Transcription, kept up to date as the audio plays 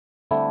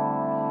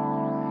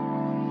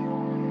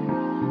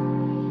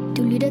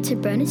Du lytter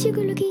til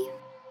Børnepsykologi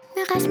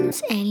med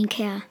Rasmus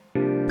Alenkær.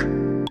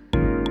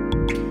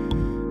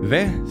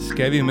 Hvad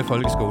skal vi med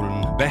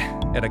folkeskolen? Hvad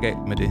er der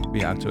galt med det, vi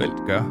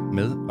aktuelt gør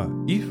med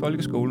og i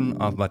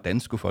folkeskolen? Og hvordan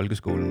skulle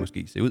folkeskolen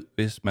måske se ud,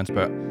 hvis man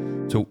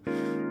spørger to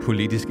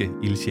politiske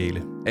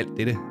ildsjæle? Alt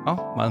dette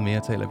og meget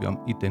mere taler vi om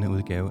i denne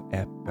udgave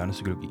af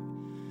Børnepsykologi.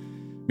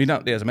 Mit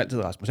navn er som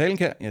altid Rasmus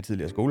Alenkær. Jeg er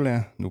tidligere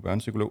skolelærer, nu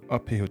børnepsykolog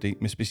og Ph.D.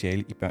 med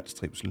speciale i børns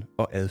trivsel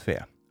og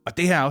adfærd. Og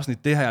det her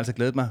afsnit, det har jeg altså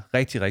glædet mig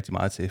rigtig, rigtig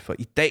meget til. For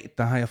i dag,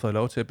 der har jeg fået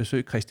lov til at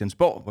besøge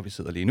Christiansborg, hvor vi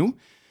sidder lige nu.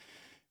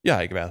 Jeg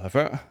har ikke været her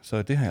før,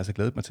 så det har jeg altså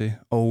glædet mig til.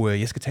 Og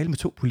jeg skal tale med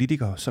to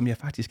politikere, som jeg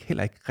faktisk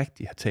heller ikke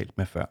rigtig har talt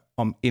med før.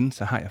 Om end,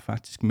 så har jeg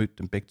faktisk mødt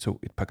dem begge to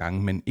et par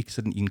gange, men ikke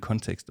sådan i en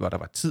kontekst, hvor der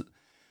var tid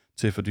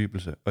til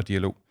fordybelse og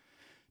dialog.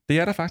 Det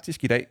er der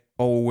faktisk i dag,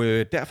 og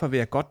derfor vil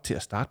jeg godt til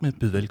at starte med at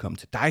byde velkommen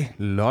til dig,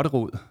 Lotte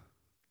Rod.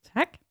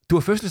 Tak. Du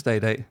har fødselsdag i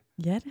dag.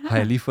 Ja, det har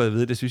jeg lige fået at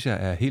vide. Det synes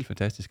jeg er helt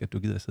fantastisk, at du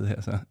gider at sidde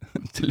her, så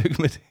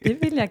tillykke med det. Det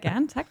vil jeg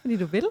gerne. Tak, fordi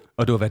du vil.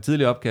 Og du har været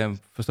tidligere op, kan jeg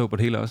forstå på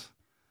det hele også.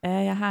 Ja,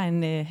 jeg har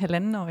en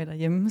 1,5-årig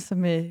derhjemme,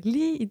 som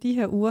lige i de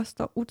her uger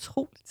står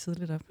utroligt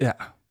tidligt op. Ja,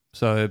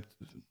 så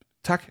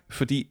tak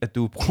fordi, at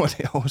du bruger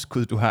det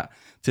overskud, du har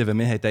til at være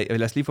med her i dag. Og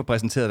lad os lige få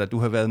præsenteret dig. Du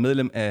har været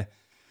medlem af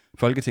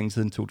Folketinget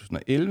siden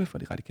 2011 for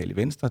Det Radikale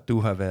Venstre. Du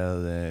har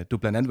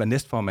blandt andet været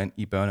næstformand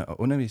i Børne-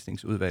 og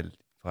Undervisningsudvalget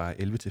fra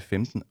 11 til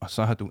 15, og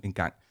så har du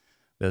engang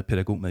været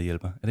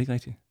pædagogmedhjælper. Er det ikke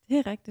rigtigt? Det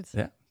er rigtigt.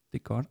 Ja, det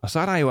er godt. Og så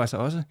er der jo altså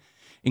også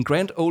en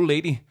grand old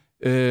lady,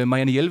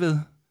 Marianne Jelved.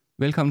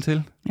 Velkommen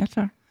til. Ja,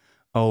 tak.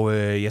 Og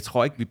jeg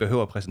tror ikke, vi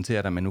behøver at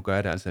præsentere dig, men nu gør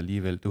jeg det altså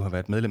alligevel. Du har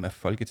været medlem af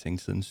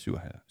Folketinget siden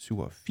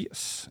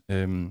 87.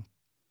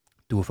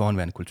 Du er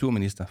forhenværende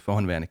kulturminister,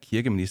 forhenværende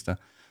kirkeminister,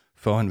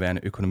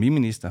 forhenværende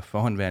økonomiminister,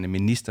 forhenværende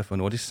minister for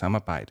nordisk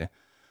samarbejde.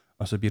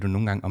 Og så bliver du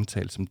nogle gange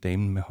omtalt som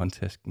damen med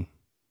håndtasken.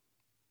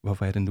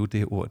 Hvorfor er det nu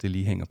det ord, det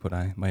lige hænger på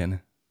dig, Marianne?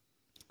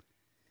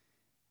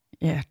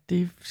 Ja,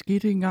 det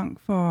skete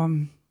engang for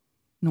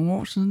nogle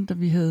år siden, da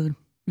vi havde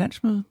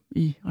landsmøde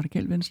i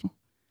Radikale Venstre.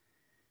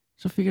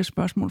 Så fik jeg et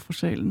spørgsmål fra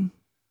salen.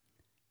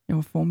 Jeg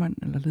var formand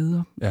eller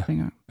leder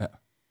dengang. Ja.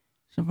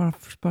 Så var der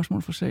et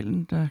spørgsmål fra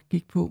salen, der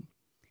gik på: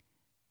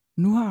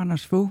 nu har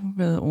Anders Fogh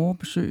været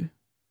overbesøg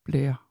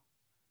Blair.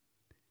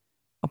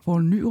 Og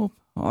Poul Nyrup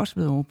har også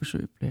været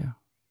overbesøg Blair.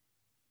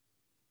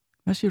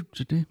 Hvad siger du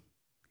til det?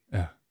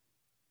 Ja.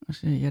 Og så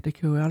siger jeg, ja, det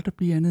kan jo aldrig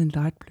blive andet end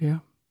light Blair.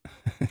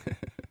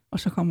 Og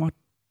så kommer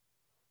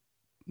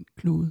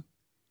kludet.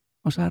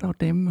 Og så er der jo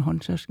damen med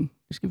håndtasken.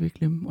 Det skal vi ikke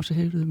glemme. Og så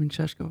hævede min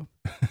taske op.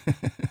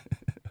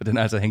 Og den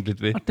er altså hængt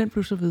lidt ved. Og den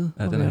blev så ved.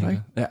 Ja, den er der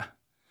ikke. Ja.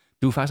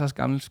 Du er faktisk også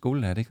gammel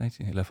skolelærer, er det ikke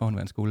rigtigt? Eller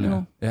forhenværende skolelærer?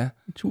 Jo, ja.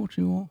 I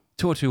 22 år.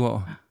 22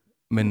 år? Ja.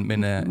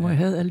 Men hvor jeg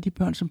havde alle de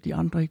børn, som de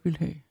andre ikke ville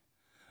have.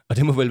 Og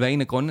det må vel være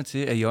en af grundene til,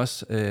 at I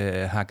også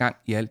har gang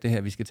i alt det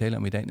her, vi skal tale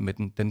om i dag, med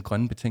den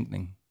grønne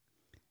betænkning.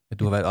 At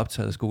du har været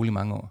optaget af skole i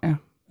mange år. Ja.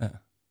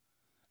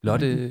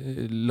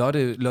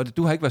 Lotte,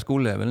 du har ikke været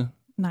skolelærer, vel?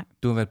 Nej.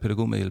 Du har været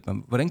pædagogmedhjælper.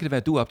 Hvordan kan det være,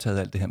 at du er optaget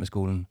af alt det her med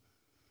skolen?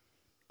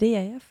 Det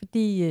er jeg,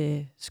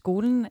 fordi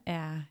skolen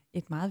er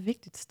et meget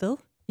vigtigt sted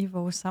i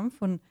vores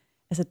samfund.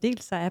 Altså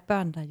dels så er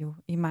børn der jo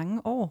i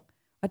mange år,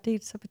 og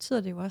dels så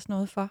betyder det jo også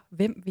noget for,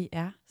 hvem vi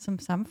er som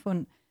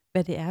samfund,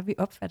 hvad det er, vi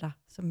opfatter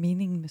som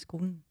meningen med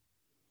skolen.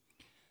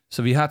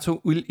 Så vi har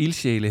to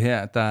ildsjæle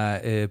her,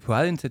 der på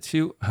eget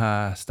initiativ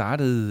har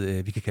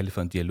startet, vi kan kalde det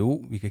for en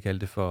dialog, vi kan kalde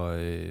det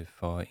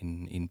for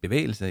en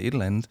bevægelse af et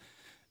eller andet,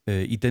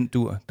 i den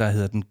dur, der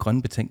hedder den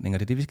grønne betænkning, og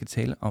det er det, vi skal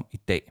tale om i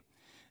dag.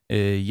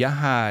 Jeg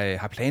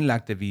har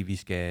planlagt, at vi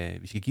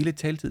skal give lidt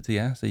taletid til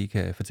jer, så I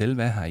kan fortælle,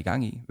 hvad har I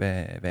gang i,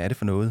 hvad er det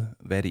for noget,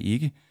 hvad er det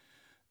ikke.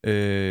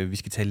 Vi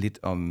skal tale lidt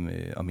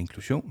om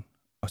inklusion,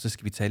 og så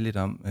skal vi tale lidt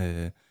om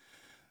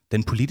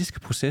den politiske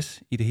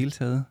proces i det hele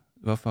taget.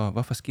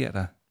 Hvorfor sker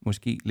der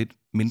måske lidt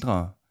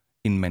mindre,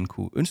 end man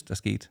kunne ønske, der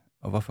skete,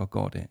 og hvorfor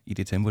går det i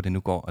det tempo, det nu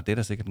går? Og det er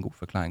der sikkert en god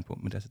forklaring på,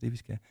 men det er altså det, vi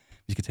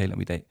skal tale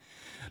om i dag.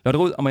 Lotte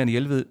Rod og Marianne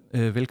Jelved,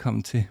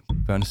 velkommen til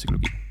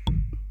Børnepsykologi.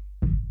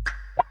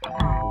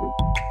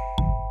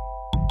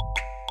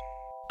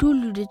 Du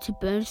lytter til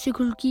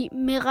Børnepsykologi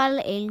med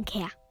Rasmus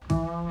Alenkær.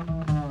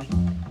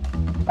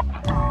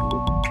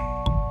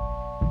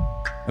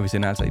 Og vi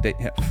sender altså i dag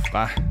her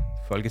fra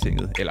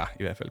Folketinget, eller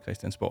i hvert fald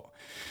Christiansborg.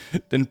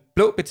 Den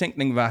blå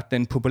betænkning var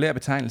den populære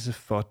betegnelse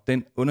for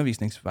den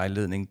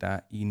undervisningsvejledning, der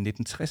i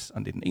 1960 og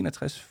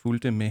 1961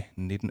 fulgte med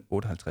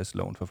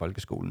 1958-loven for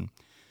folkeskolen.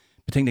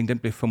 Betænkningen den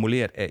blev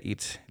formuleret af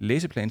et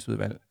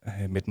læseplansudvalg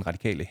med den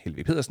radikale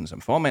Helve Pedersen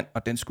som formand,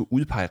 og den skulle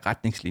udpege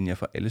retningslinjer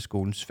for alle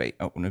skolens fag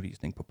og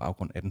undervisning på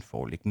baggrund af den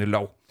foreliggende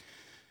lov.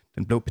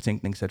 Den blå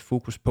betænkning satte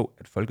fokus på,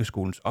 at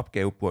folkeskolens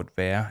opgave burde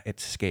være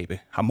at skabe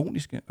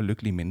harmoniske og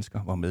lykkelige mennesker,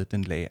 hvormed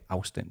den lagde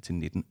afstand til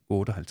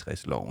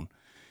 1958-loven.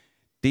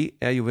 Det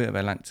er jo ved at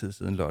være lang tid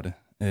siden, Lotte.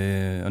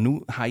 Og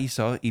nu har I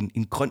så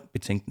en grøn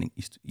betænkning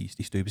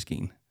i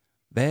støbeskeen.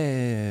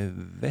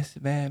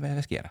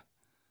 Hvad sker der?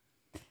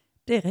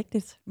 Det er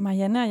rigtigt.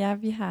 Marianne og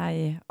jeg, vi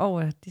har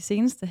over de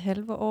seneste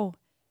halve år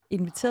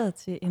inviteret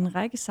til en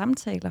række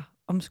samtaler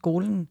om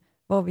skolen,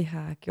 hvor vi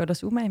har gjort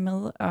os umage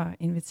med at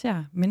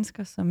invitere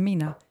mennesker, som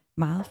mener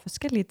meget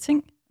forskellige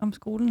ting om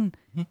skolen,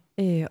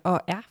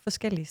 og er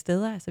forskellige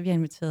steder. Altså vi har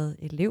inviteret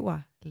elever,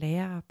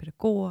 lærere,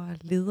 pædagoger,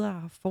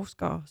 ledere,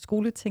 forskere,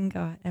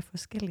 skoletænkere af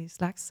forskellige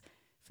slags,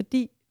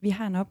 fordi vi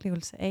har en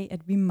oplevelse af,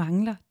 at vi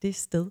mangler det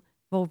sted,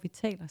 hvor vi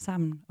taler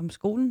sammen om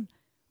skolen,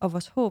 og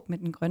vores håb med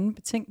den grønne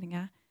betænkning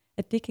er,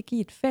 at det kan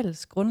give et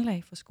fælles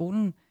grundlag for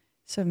skolen,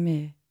 som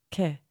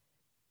kan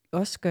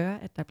også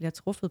gøre, at der bliver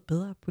truffet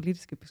bedre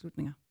politiske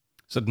beslutninger.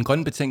 Så den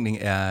grønne betænkning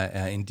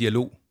er en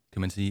dialog,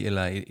 kan man sige,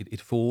 eller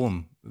et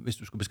forum. Hvis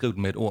du skulle beskrive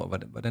den med et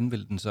ord, hvordan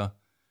vil den så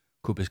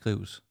kunne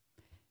beskrives?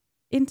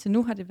 Indtil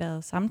nu har det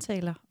været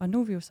samtaler, og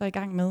nu er vi jo så i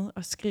gang med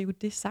at skrive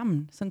det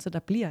sammen, sådan så der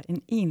bliver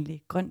en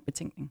egentlig grøn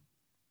betænkning.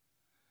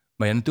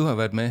 Marianne, du har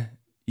været med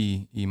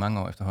i mange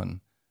år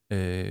efterhånden.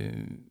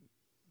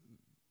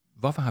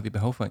 Hvorfor har vi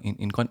behov for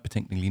en grøn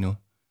betænkning lige nu?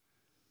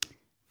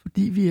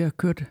 Fordi vi er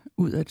kørt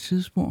ud af et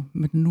sidespor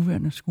med den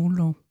nuværende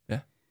skolelov. Ja.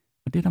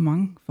 Og det er der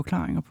mange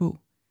forklaringer på.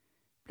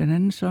 Blandt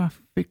andet så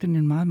fik den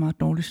en meget, meget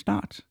dårlig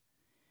start,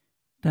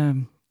 da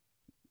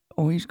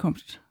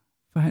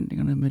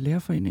overenskomstforhandlingerne med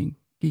Lærerforeningen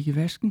gik i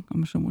vasken, om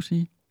man så må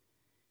sige.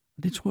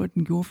 Og det tror jeg,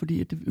 den gjorde,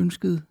 fordi at det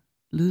ønskede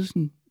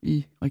ledelsen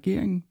i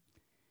regeringen.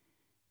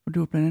 Og det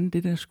var blandt andet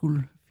det, der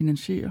skulle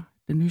finansiere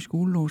den nye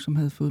skolelov, som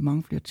havde fået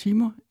mange flere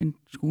timer, end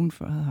skolen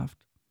før havde haft.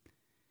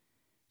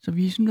 Så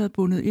vi er simpelthen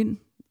bundet ind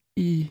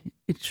i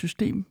et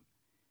system,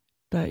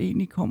 der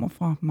egentlig kommer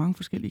fra mange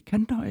forskellige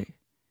kanter af,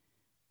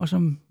 og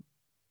som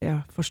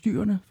er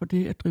forstyrrende for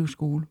det at drive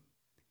skole.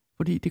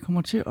 Fordi det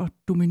kommer til at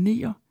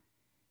dominere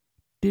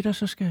det, der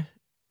så skal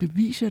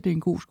bevise, at det er en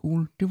god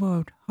skole. Det var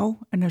jo et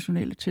hav af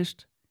nationale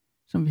test,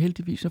 som vi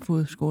heldigvis har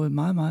fået skåret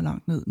meget, meget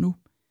langt ned nu.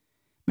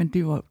 Men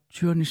det var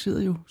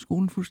tyranniseret jo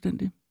skolen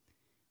fuldstændig.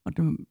 Og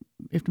det,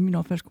 efter min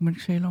opfattelse kunne man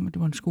ikke tale om, at det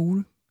var en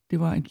skole. Det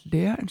var en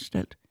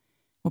læreranstalt,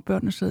 hvor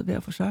børnene sad hver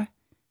for sig,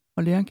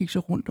 og læreren gik så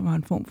rundt og var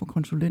en form for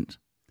konsulent,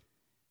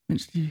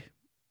 mens de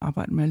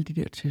arbejdede med alle de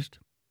der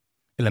test.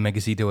 Eller man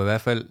kan sige, det var i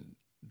hvert fald,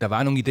 der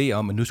var nogle idéer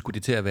om, at nu skulle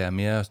det til at være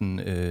mere sådan,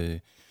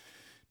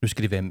 nu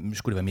skulle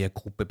det være mere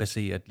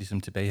gruppebaseret,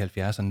 ligesom tilbage i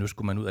 70'erne, nu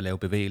skulle man ud og lave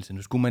bevægelse,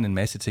 nu skulle man en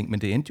masse ting,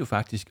 men det endte jo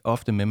faktisk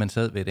ofte med, at man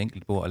sad ved et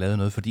enkelt bord og lavede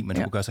noget, fordi man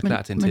skulle gøre sig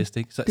klar til en test,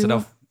 ikke? Det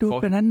var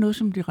blandt andet noget,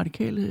 som de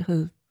radikale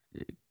havde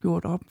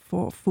gjort op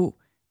for at få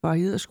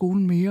varieret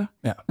skolen mere.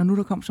 Ja. Når nu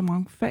der kom så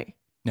mange fag,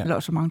 eller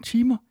så mange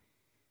timer,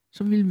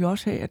 så ville vi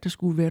også have, at der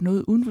skulle være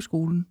noget uden for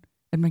skolen.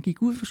 At man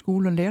gik ud for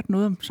skolen og lærte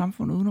noget om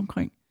samfundet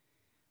udenomkring.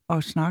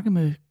 Og snakke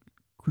med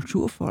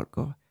kulturfolk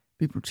og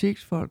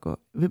biblioteksfolk og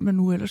hvem man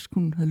nu ellers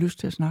kunne have lyst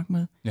til at snakke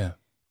med. Ja.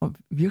 Og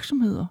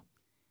virksomheder.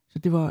 Så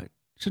det var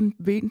sådan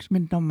væsentligt,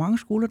 men der var mange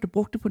skoler, der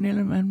brugte det på en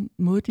eller anden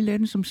måde. De lærte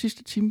den som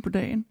sidste time på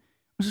dagen,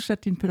 og så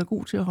satte de en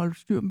pædagog til at holde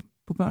styr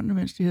på børnene,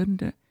 mens de havde den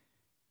der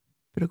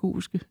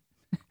pædagogiske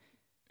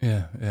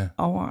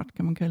afart,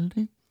 kan man kalde det.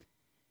 Ikke?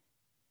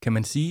 Kan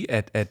man sige,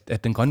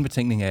 at den grønne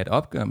betænkning er et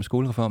opgør med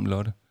skolereformen,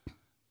 Lotte?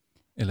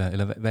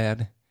 Eller hvad er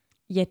det?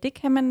 Ja, det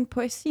kan man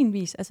på sin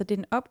vis. Altså det er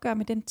en opgør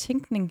med den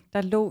tænkning,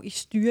 der lå i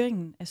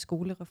styringen af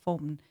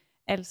skolereformen.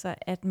 Altså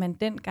at man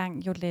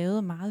dengang jo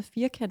lavede meget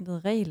firkantede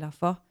regler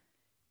for,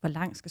 hvor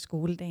lang skal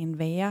skoledagen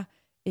være.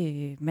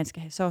 Man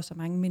skal have så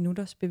mange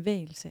minutters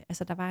bevægelse.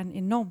 Altså der var en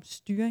enorm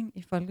styring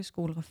i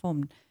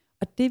folkeskolereformen.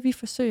 Og det vi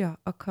forsøger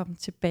at komme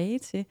tilbage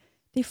til,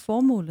 det er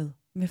formålet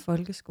med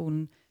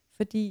folkeskolen.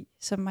 Fordi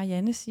som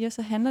Marianne siger,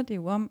 så handler det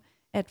jo om,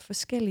 at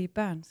forskellige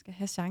børn skal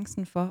have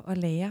chancen for at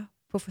lære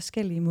på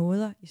forskellige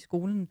måder i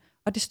skolen.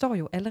 Og det står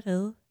jo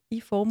allerede i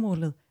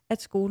formålet,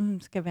 at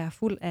skolen skal være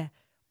fuld af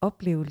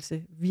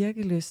oplevelse,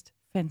 virkelyst,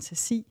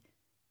 fantasi.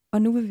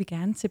 Og nu vil vi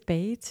gerne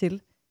tilbage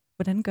til,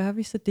 hvordan gør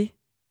vi så det,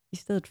 i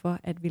stedet for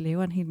at vi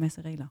laver en hel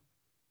masse regler.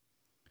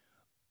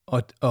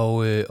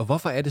 Og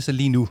hvorfor er det så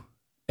lige nu,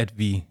 at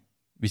vi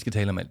skal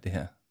tale om alt det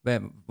her? Hvad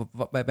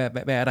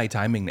er der i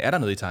timingen? Er der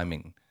noget i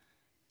timingen?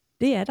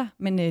 Det er der,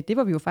 men det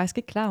var vi jo faktisk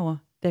ikke klar over,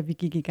 da vi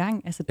gik i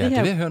gang. Altså, det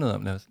vil jeg høre noget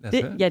om. Lad os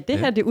høre. Ja, det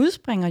her det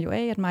udspringer jo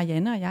af, at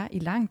Marianne og jeg i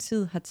lang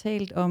tid har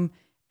talt om,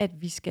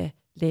 at vi skal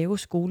lave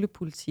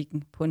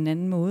skolepolitikken på en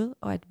anden måde,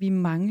 og at vi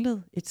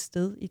manglede et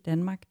sted i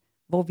Danmark,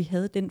 hvor vi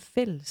havde den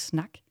fælles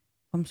snak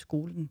om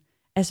skolen.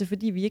 Altså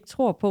fordi vi ikke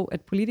tror på,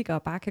 at politikere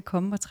bare kan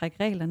komme og trække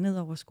regler ned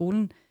over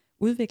skolen.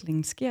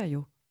 Udviklingen sker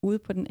jo ude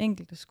på den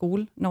enkelte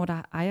skole, når der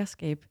er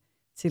ejerskab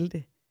til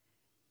det.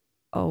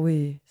 Og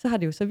så har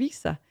det jo så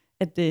vist sig,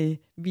 at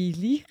vi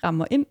lige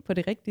rammer ind på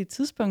det rigtige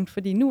tidspunkt,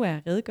 fordi nu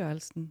er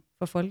redegørelsen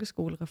for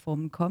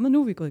folkeskolereformen kommet.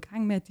 Nu er vi gået i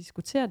gang med at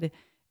diskutere det,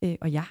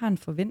 og jeg har en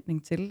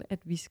forventning til,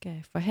 at vi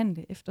skal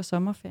forhandle efter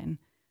sommerferien.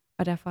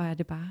 Og derfor er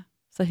det bare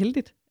så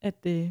heldigt, at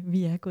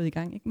vi er gået i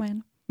gang, ikke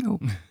Marianne? Jo,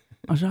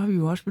 og så har vi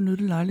jo også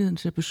benyttet lejligheden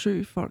til at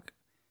besøge folk,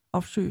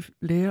 opsøge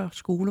lærere og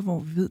skoler, hvor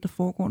vi ved, der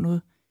foregår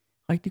noget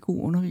rigtig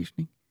god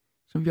undervisning,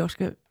 som vi også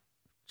skal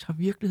tage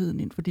virkeligheden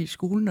ind, fordi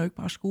skolen er jo ikke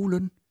bare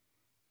skolen.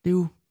 Det er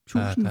jo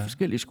tusinder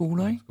forskellige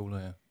skoler, ikke? Skoler,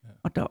 ja.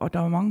 Og der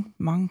er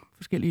mange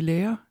forskellige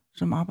lærere,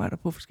 som arbejder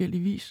på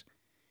forskellige vis.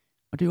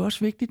 Og det er jo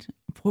også vigtigt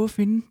at prøve at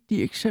finde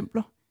de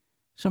eksempler,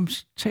 som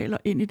taler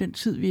ind i den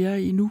tid, vi er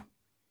i nu,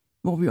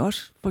 hvor vi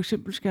også for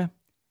eksempel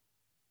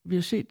vi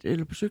har set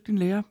eller besøgt en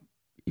lærer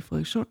i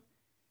Frederikssund,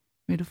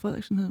 Mette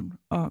Frederiksen hed hun,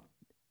 og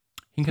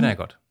hende kender jeg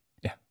godt.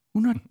 Ja.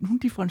 Hun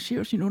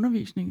differentierer sin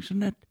undervisning,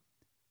 sådan at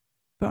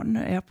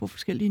børnene er på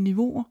forskellige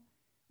niveauer,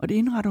 og det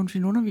indretter hun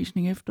sin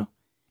undervisning efter.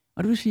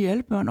 Og det vil sige, at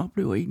alle børn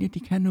oplever egentlig, at de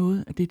kan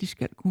noget af det, de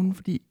skal kunne,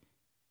 fordi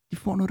de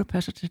får noget, der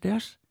passer til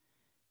deres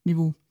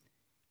niveau.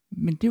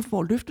 Men det er jo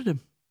for at løfte dem.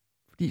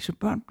 Fordi så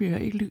børn bliver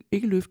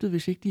ikke løftet,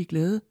 hvis ikke de er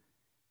glade,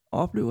 og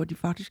oplever, at de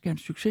faktisk er en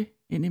succes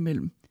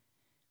indimellem.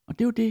 Og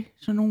det er jo det,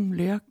 sådan nogle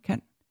lærere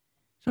kan.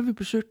 Så har vi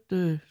besøgt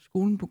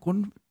skolen på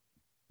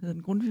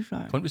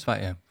Grundtvigsvej. Grundtvigsvej,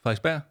 ja.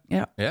 Frederiksberg?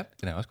 Ja. Ja,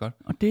 den er også godt.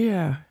 Og det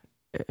er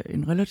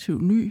en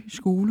relativt ny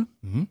skole.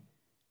 Mm-hmm.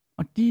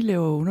 Og de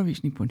laver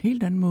undervisning på en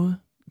helt anden måde.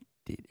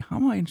 Det er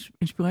hammer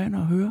inspirerende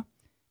at høre,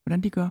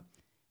 hvordan de gør.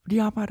 For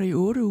de arbejder i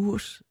 8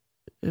 ugers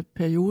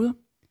perioder,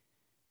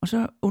 og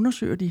så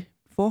undersøger de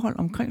forhold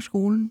omkring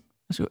skolen,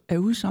 altså er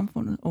ude i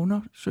samfundet og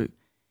undersøger,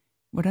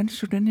 hvordan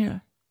så den her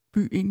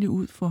by egentlig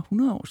ud for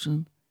 100 år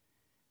siden.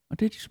 Og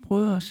det de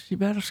prøver at sige,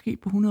 hvad er der sket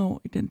på 100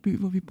 år i den by,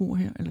 hvor vi bor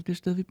her, eller det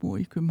sted, vi bor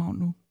i København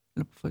nu,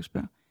 eller på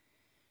Frederiksberg.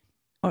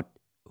 Og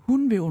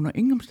hun vil under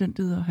ingen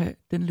omstændigheder have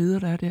den leder,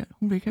 der er der.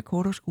 Hun vil ikke have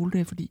kortere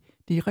skoledage, fordi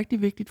det er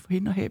rigtig vigtigt for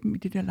hende at have dem i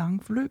det der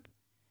lange forløb,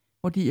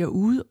 hvor de er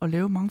ude og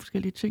lave mange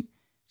forskellige ting,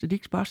 så de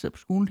ikke bare sidder på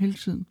skolen hele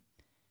tiden.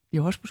 De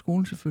er også på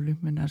skolen selvfølgelig,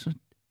 men altså,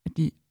 at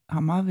de har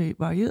meget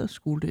varieret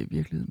skoledag i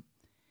virkeligheden,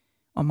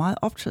 og meget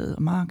optaget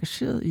og meget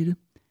engageret i det.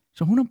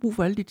 Så hun har brug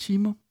for alle de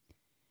timer.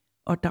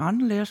 Og der er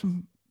andre lærere,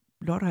 som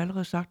Lotte har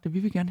allerede sagt, at vi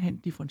vil gerne have en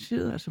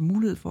differentieret, altså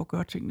mulighed for at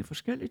gøre tingene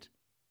forskelligt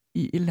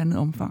i et eller andet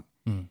omfang.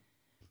 Mm.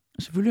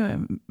 Og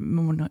selvfølgelig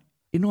må man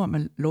indrømme,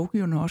 at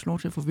lovgiverne har også lov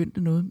til at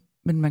forvente noget,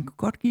 men man kan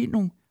godt give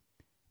nogle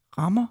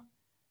rammer,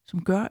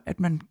 som gør, at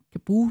man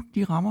kan bruge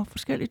de rammer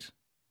forskelligt,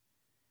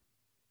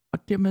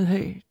 og dermed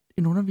have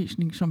en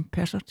undervisning, som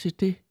passer til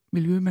det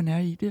miljø, man er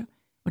i der,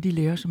 og de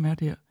lærere, som er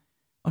der,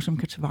 og som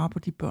kan tage vare på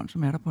de børn,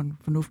 som er der på en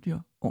fornuftig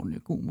og ordentlig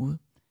og god måde.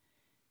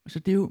 Altså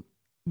det er jo,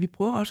 vi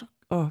prøver også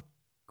at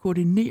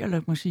koordinere,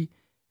 lad mig sige,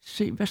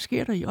 se, hvad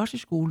sker der i os i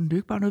skolen? Det er jo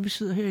ikke bare noget, vi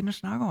sidder herinde og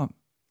snakker om.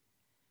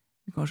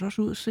 Vi går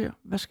også ud og ser,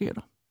 hvad sker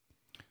der?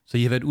 Så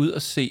I har været ude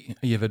og se,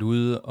 og I har været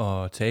ude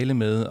og tale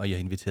med, og I har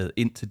inviteret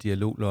ind til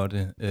dialog,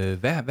 Lotte.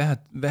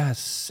 Hvad har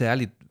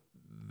særligt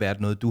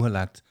været noget, du har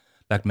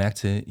lagt mærke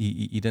til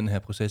i den her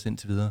proces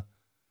indtil videre?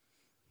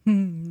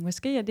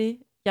 Måske er det,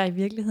 jeg i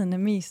virkeligheden er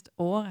mest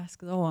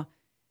overrasket over,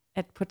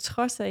 at på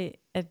trods af,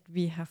 at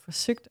vi har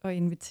forsøgt at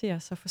invitere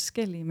så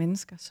forskellige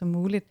mennesker som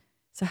muligt,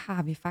 så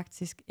har vi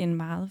faktisk en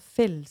meget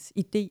fælles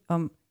idé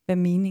om, hvad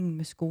meningen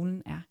med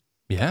skolen er.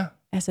 Ja.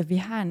 Altså, vi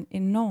har en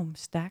enorm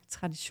stærk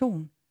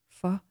tradition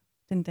for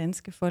den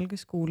danske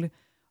folkeskole,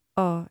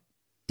 og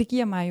det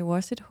giver mig jo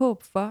også et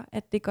håb for,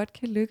 at det godt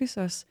kan lykkes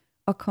os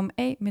at komme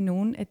af med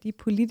nogle af de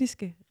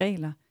politiske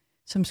regler,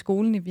 som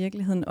skolen i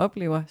virkeligheden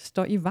oplever,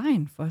 står i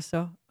vejen for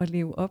så at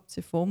leve op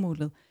til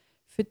formålet.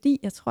 Fordi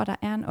jeg tror, der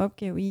er en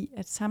opgave i,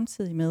 at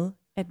samtidig med,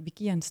 at vi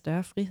giver en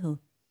større frihed,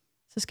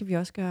 så skal vi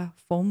også gøre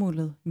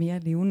formålet mere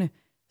levende,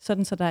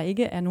 sådan så der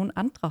ikke er nogen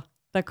andre,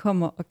 der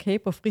kommer og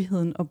kaper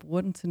friheden og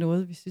bruger den til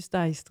noget, vi synes, der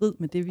er i strid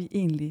med det, vi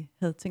egentlig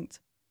havde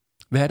tænkt.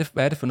 Hvad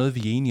er det for noget, vi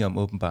er enige om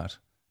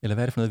åbenbart? Eller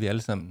hvad er det for noget, vi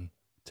alle sammen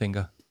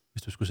tænker,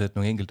 hvis du skulle sætte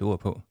nogle enkelte ord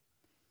på?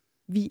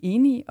 Vi er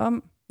enige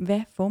om,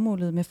 hvad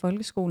formålet med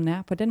folkeskolen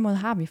er. På den måde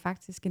har vi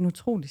faktisk en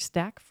utrolig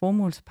stærk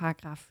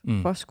formålsparagraf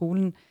for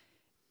skolen.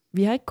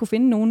 Vi har ikke kunne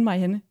finde nogen,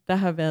 Marianne, der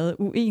har været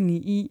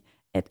uenige i,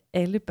 at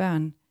alle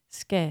børn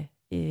skal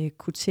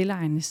kunne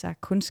tilegne sig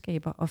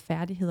kundskaber og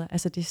færdigheder.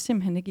 Altså det er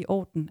simpelthen ikke i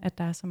orden, at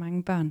der er så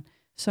mange børn,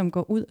 som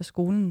går ud af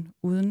skolen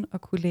uden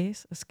at kunne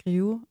læse og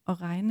skrive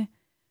og regne.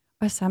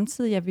 Og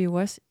samtidig er vi jo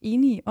også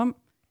enige om,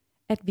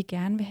 at vi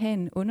gerne vil have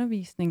en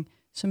undervisning,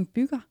 som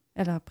bygger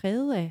eller er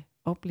præget af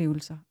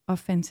oplevelser og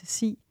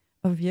fantasi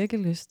og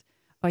virkelyst.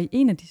 Og i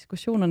en af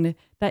diskussionerne,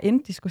 der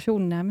endte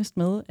diskussionen nærmest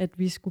med, at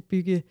vi skulle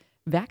bygge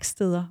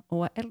værksteder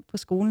overalt på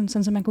skolen,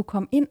 sådan så man kunne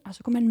komme ind, og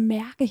så kunne man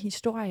mærke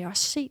historier og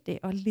se det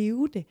og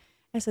leve det.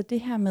 Altså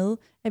det her med,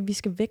 at vi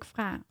skal væk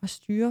fra at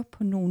styre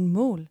på nogle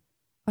mål,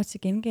 og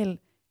til gengæld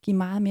give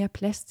meget mere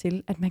plads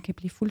til, at man kan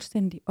blive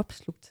fuldstændig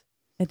opslugt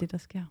af det, der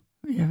sker.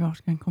 Jeg vil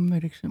også gerne komme med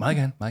et eksempel meget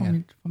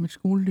gerne. Fra mit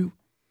skoleliv.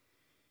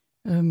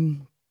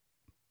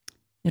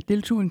 Jeg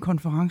deltog i en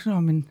konference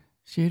om en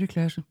 6.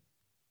 klasse,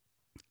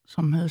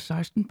 som havde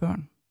 16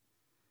 børn,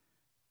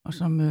 og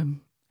som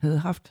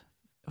havde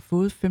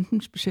fået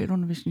 15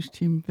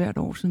 specialundervisningstimer hvert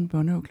år siden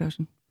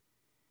børnehaveklassen.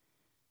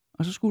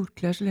 Og så skulle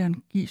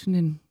klasselæreren give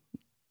sådan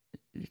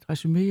et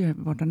resumé af,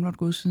 hvordan var det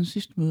gået siden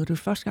sidste møde. Det var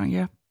første gang,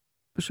 jeg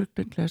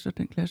besøgte den klasse og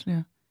den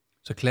klasselærer.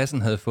 Så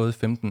klassen havde fået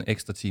 15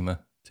 ekstra timer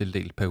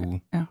tildelt per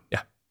uge? Ja.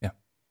 Ja.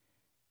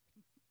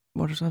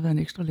 Hvor der så havde været en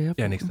ekstra lærer.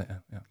 Ja, en ekstra,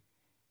 ja.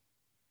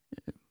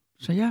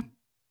 Så jeg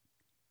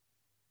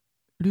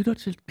lytter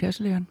til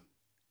klasselæreren,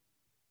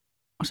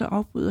 og så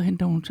afbryder hende,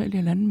 da hun talte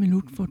i 1,5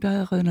 minut, for der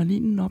er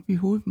adrenalinen op i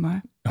hovedet på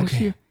mig. Og jeg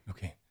siger,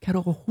 kan du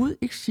overhovedet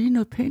ikke sige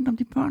noget pænt om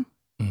de børn?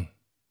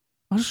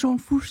 Og så hun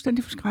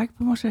fuldstændig forskrækket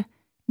på mig og sagde,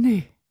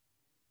 nej.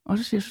 Og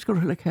så siger jeg, så skal du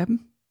heller ikke have dem.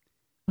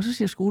 Og så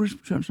siger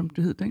skoleinspektøren, som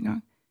det hed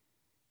dengang,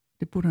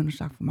 det burde han have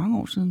sagt for mange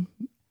år siden,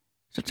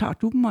 så tager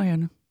du dem,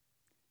 Marianne.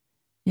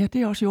 Ja,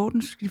 det er også i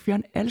orden, så skal de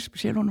fjerne alle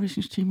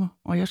specialundervisningstimer,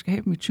 og jeg skal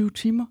have dem i 20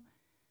 timer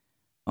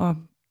og,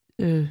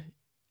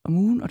 om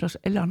ugen, og der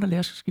alle andre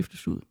lærere skal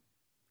skiftes ud.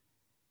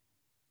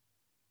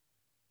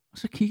 Og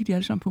så kiggede de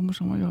alle sammen på mig,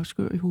 som jeg var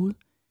skør i hovedet.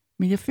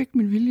 Men jeg fik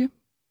min vilje,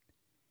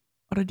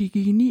 og da de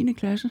gik i 9.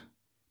 klasse,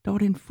 der var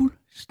det en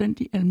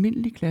fuldstændig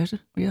almindelig klasse,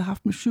 og jeg havde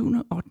haft med 7.,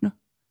 8.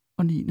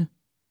 og 9.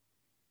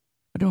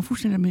 Og det var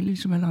fuldstændig almindeligt,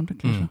 som alle andre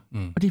klasser.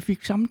 Og de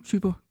fik samme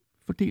typer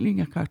fordeling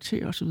af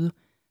karakterer osv.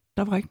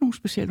 Der var ikke nogen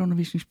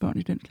specialundervisningsbørn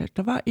i den klasse.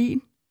 Der var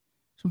en,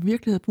 som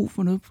virkelig havde brug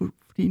for noget,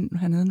 fordi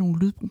han havde nogle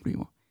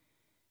lydproblemer.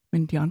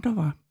 Men de andre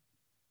var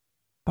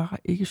bare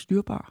ikke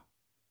styrbare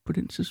på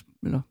den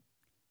tidspunkt, eller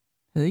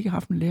havde ikke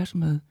haft en lærer,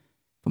 som havde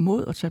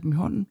formået at tage dem i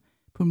hånden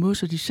på en måde,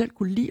 så de selv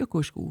kunne lide at gå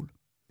i skole.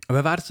 Og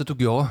hvad var det så, du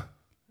gjorde?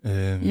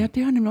 Ja, det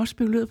har jeg nemlig også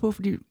spekuleret på,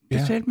 fordi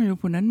det talte man jo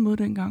på en anden måde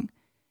dengang.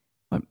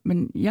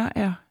 Men jeg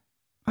er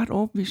ret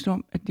overbevist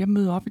om, at jeg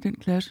møder op i den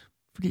klasse,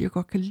 fordi jeg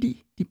godt kan lide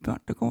de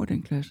børn, der går i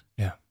den klasse.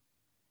 Ja.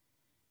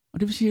 Og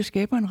det vil sige, at jeg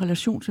skaber en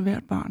relation til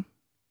hvert barn.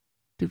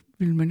 Det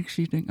ville man ikke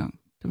sige dengang.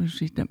 Det vil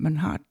sige, at man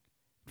har et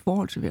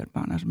forhold til hvert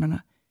barn. Altså man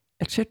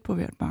er tæt på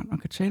hvert barn, og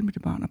kan tale med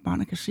det barn, og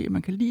barnet kan se, at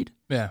man kan lide det.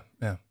 Ja.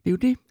 Det er jo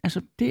det.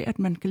 Altså det, at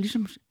man kan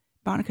ligesom,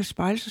 barnet kan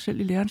spejle sig selv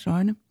i lærerens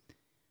øjne,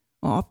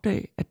 og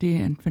opdage, at det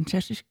er en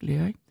fantastisk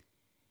lærer.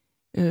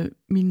 Ikke?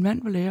 Min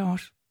mand var lærer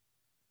også.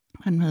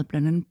 Han havde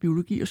blandt andet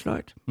biologi og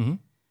sløjd. Mm-hmm.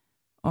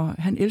 Og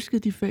han elskede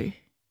de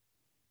fag.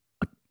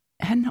 Og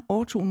han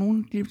overtog nogle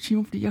af de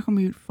timer, fordi jeg kom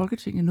i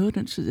Folketinget noget af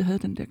den tid, jeg havde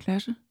den der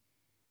klasse.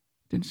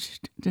 Den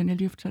jeg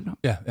lige har fortalt om.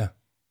 Ja.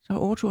 Så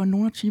overtog han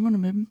nogle af timerne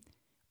med dem.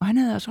 Og han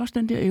havde altså også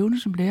den der evne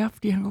som lærer,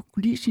 fordi han godt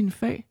kunne lide sine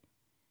fag.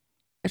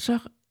 At så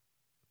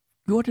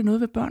gjorde det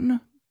noget ved børnene.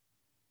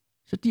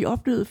 Så de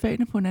oplevede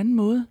fagene på en anden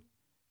måde,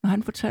 når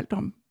han fortalte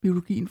om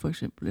biologien for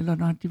eksempel, eller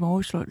når de var over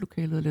i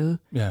sløjdlokalet og lavede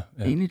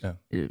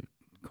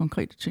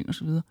konkrete ting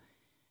osv.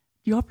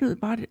 De oplevede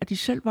bare, at de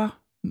selv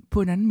var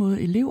på en anden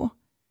måde elever,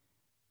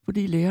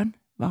 fordi læreren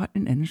var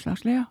en anden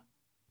slags lærer,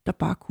 der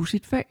bare kunne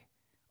sit fag,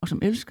 og som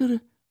elskede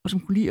det, og som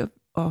kunne lide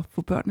at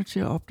få børnene til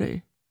at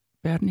opdage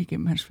verden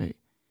igennem hans fag.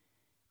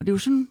 Og det er jo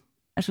sådan,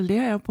 altså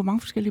lærer er jo på mange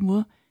forskellige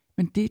måder,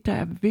 men det, der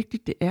er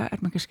vigtigt, det er,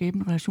 at man kan skabe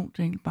en relation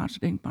til enkelt barn, så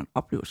det enkelte barn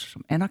oplever sig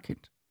som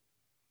anerkendt.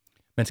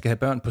 Man skal have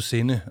børn på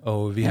sinde,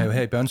 og vi har jo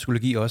her i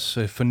Børnepsykologi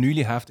også for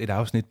nylig haft et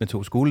afsnit med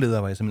 2 skoleledere,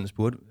 hvor jeg simpelthen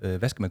spurgte,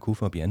 hvad skal man kunne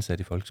for at blive ansat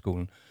i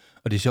folkeskolen?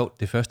 Og det er sjovt,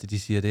 det første de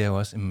siger, det er jo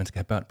også, at man skal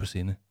have børn på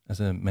sinde.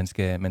 Altså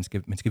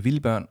man skal ville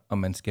børn, og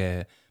man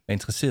skal være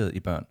interesseret i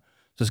børn.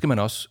 Så skal man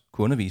også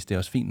kunne undervise, det er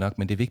også fint nok,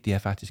 men det vigtige er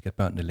faktisk, at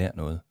børnene lærer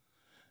noget.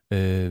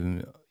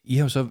 I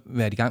har jo så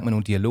været i gang med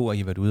nogle dialoger, I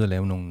har været ude og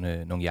lave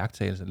nogle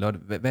iagttagelser. Lotte,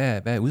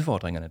 hvad er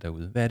udfordringerne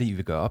derude? Hvad er det, I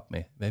vil gøre op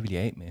med? Hvad vil I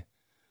af med?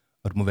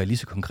 Og du må være lige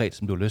så konkret,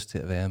 som du har lyst til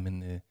at være,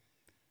 men...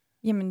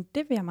 Jamen,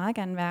 det vil jeg meget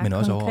gerne være men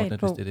også konkret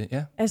på. Hvis det er det.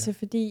 Ja. Altså,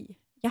 fordi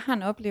jeg har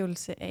en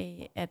oplevelse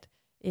af, at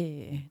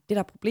det, der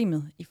er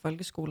problemet i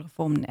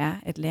folkeskolereformen, er,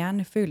 at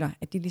lærerne føler,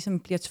 at de ligesom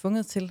bliver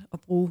tvunget til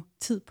at bruge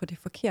tid på det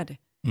forkerte.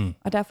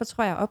 Og derfor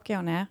tror jeg, at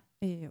opgaven er,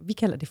 vi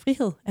kalder det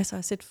frihed, altså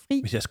at sætte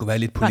fri. Hvis jeg skulle være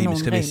lidt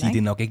polemisk, så vil jeg sige, at det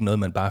er nok ikke noget,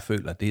 man bare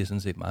føler. Det er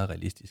sådan set meget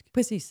realistisk.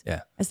 Præcis. Ja.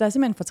 Altså der er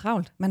simpelthen for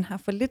travlt. Man har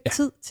for lidt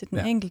tid til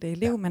den enkelte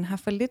elev. Man har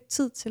for lidt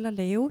tid til at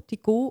lave de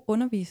gode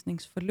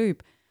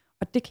undervisningsforløb.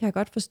 Og det kan jeg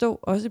godt forstå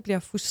også bliver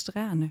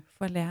frustrerende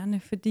for lærerne,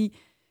 fordi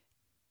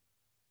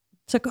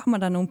så kommer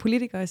der nogle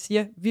politikere og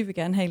siger, vi vil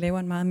gerne have, at I laver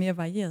en meget mere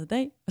varieret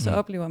dag, og så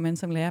oplever man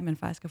som lærer, at man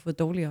faktisk har fået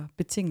dårligere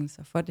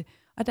betingelser for det.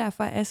 Og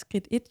derfor er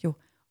skridt 1 jo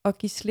at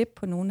give slip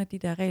på nogle af de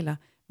der regler.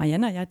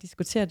 Marianne og jeg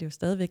diskuterer det jo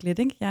stadigvæk lidt,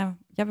 ikke? Jeg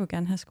vil jo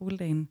gerne have, at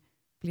skoledagen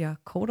bliver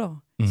kortere,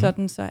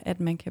 sådan så at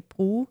man kan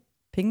bruge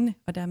pengene,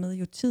 og dermed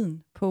jo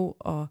tiden på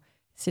at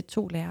sætte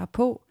 2 lærere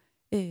på,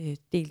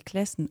 dele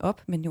klassen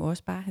op, men jo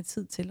også bare have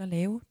tid til at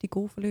lave de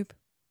gode forløb.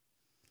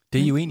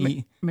 Det er I uenige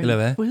i, men eller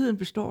hvad? Friheden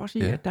består også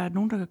i, at der er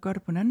nogen, der kan gøre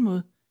det på en anden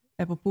måde,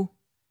 apropos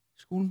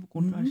skolen på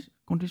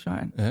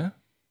Grundtvigsvejen. Ja.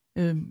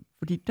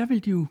 Fordi der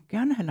vil de jo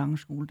gerne have lange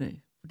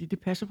skoledage, fordi det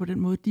passer på den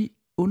måde, de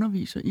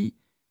underviser i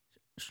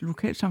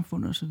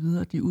lokalsamfundet og så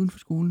videre, de er uden for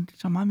skolen. Det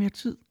tager meget mere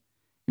tid,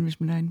 end hvis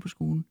man er inde på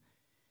skolen.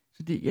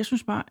 Så jeg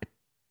synes bare, at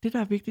det, der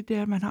er vigtigt, det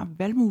er, at man har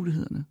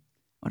valgmulighederne,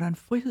 og der er en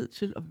frihed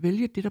til at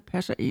vælge det, der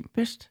passer en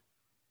bedst.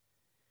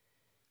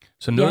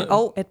 Så noget... Ja,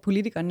 og at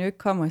politikerne jo ikke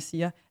kommer og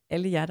siger,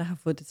 alle jer, der har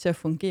fået det til at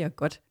fungere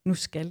godt, nu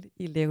skal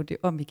I lave det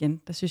om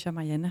igen. Der synes jeg,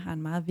 Marianne har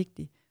en meget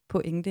vigtig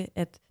pointe,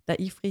 at der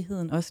i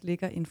friheden også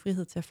ligger en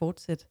frihed til at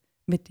fortsætte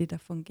med det, der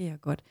fungerer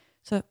godt.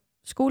 Så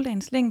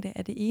skoledagens længde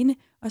er det ene,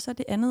 og så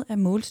det andet er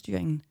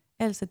målstyringen.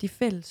 Altså de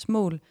fælles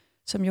mål,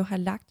 som jo har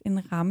lagt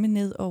en ramme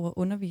ned over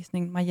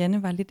undervisningen.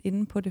 Marianne var lidt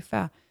inde på det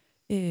før,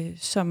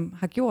 som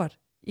har gjort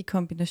i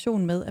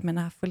kombination med, at man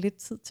har for lidt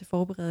tid til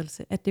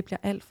forberedelse, at det bliver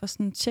alt for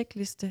sådan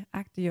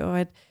checkliste-agtigt, og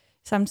at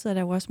samtidig er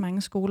der jo også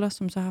mange skoler,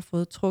 som så har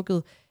fået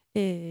trukket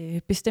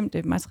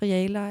bestemte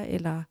materialer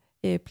eller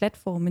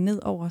platforme ned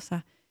over sig,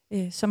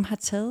 som har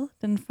taget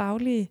den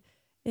faglige,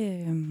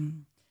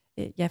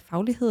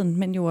 fagligheden,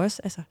 men jo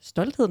også altså,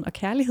 stoltheden og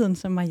kærligheden,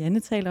 som Marianne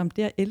taler om,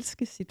 det at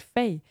elske sit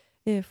fag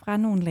fra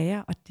nogle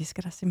lærere, og det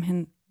skal der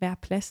simpelthen være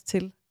plads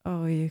til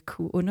at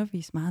kunne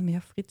undervise meget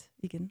mere frit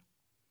igen.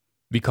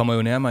 Vi kommer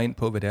jo nærmere ind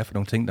på, hvad det er for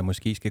nogle ting, der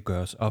måske skal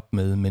gøres op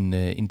med, men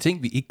en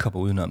ting, vi ikke kommer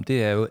udenom,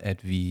 det er jo,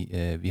 at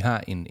vi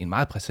har en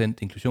meget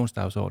præsent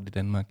inklusionsdagsorden i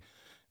Danmark.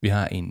 Vi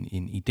har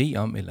en idé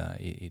om, eller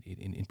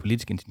en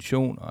politisk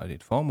intention og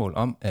et formål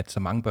om, at så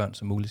mange børn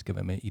som muligt skal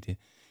være med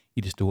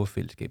i det store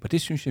fællesskab. Og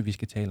det synes jeg, vi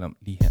skal tale om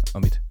lige her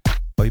om et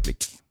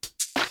øjeblik.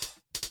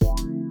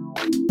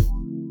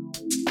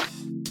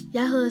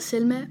 Jeg hedder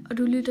Selma, og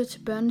du lytter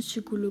til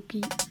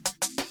Børnepsykologi.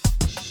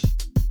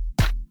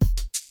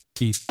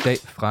 I dag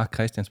fra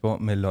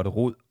Christiansborg med Lotte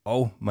Rod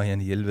og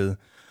Marianne Jelved.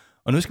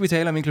 Og nu skal vi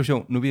tale om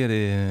inklusion. Nu bliver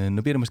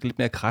det måske lidt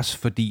mere kras,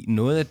 fordi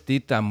noget af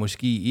det, der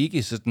måske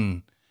ikke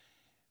sådan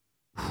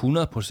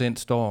 100%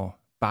 står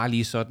bare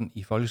lige sådan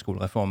i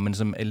folkeskolereformen, men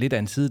som er lidt af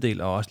en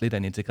sidedel og også lidt af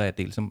en integreret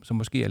del, som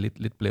måske er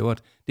lidt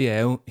blævret, det er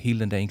jo hele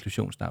den der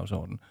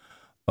inklusionsdagsorden.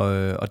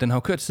 Og den har jo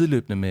kørt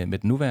sideløbende med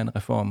den nuværende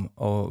reform,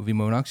 og vi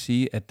må jo nok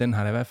sige, at den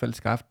har da i hvert fald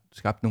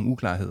skabt nogle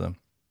uklarheder,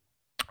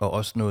 og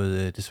også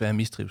noget desværre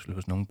mistrivsel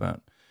hos nogle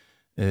børn.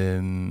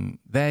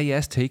 Hvad er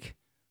jeres take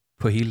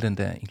på hele den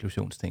der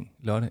inklusionsting?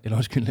 Lotte, eller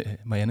undskyld,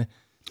 Marianne,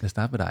 lad os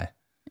starte med dig.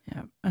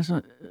 Ja,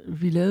 altså,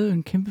 vi lavede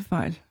en kæmpe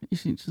fejl i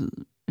sin tid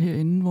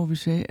herinde, hvor vi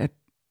sagde, at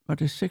var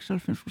det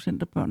 96%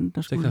 af børnene,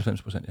 der skulle,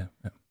 96%, ja.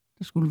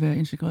 Der skulle være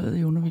integreret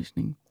i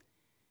undervisningen.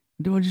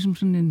 Det var ligesom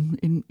sådan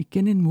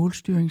en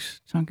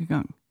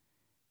målstyringstankegang,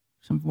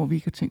 hvor vi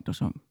ikke har tænkt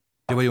os om.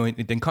 Det var jo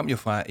den kom jo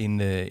fra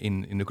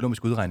en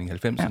økonomisk udregning i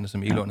 90'erne,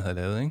 som Elund havde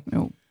lavet, ikke?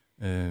 Jo.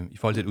 I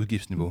forhold til et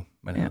udgiftsniveau,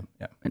 man havde.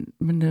 Ja.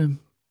 Men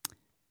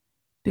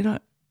det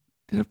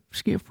der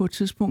sker på et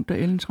tidspunkt, da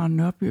Ellen Trane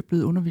Nørby er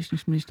blevet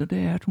undervisningsminister, det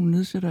er, at hun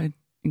nedsætter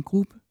en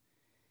gruppe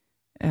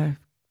af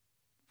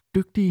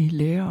dygtige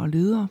lærere og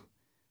ledere,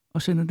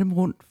 og sender dem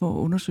rundt for at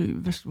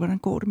undersøge, hvordan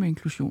går det med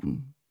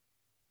inklusionen.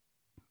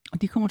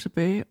 Og de kommer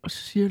tilbage, og så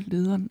siger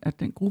lederen, at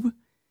den gruppe,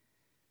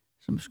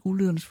 som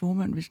skoleledernes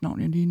formand, hvis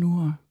navn jeg lige nu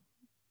har...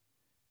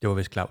 Det var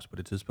vist Claus på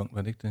det tidspunkt,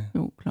 var det ikke det?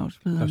 Jo, Claus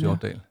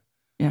Hjortdal.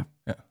 Ja.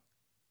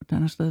 Og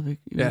den er stadigvæk.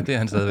 Ja, det er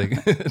han stadigvæk.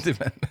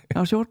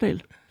 Claus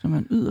Hjortdal, som er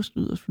en yderst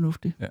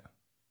fornuftig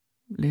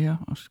lærer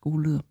og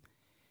skoleleder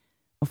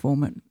og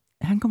formand.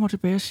 Han kommer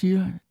tilbage og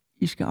siger,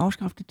 I skal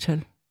afskaffe det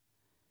tal.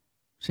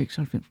 96%.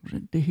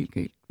 Det er helt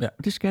galt. Ja.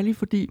 Og det skal I,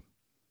 fordi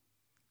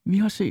vi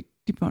har set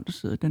de børn, der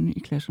sidder i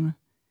klasserne.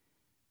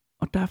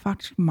 Og der er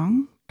faktisk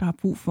mange, der har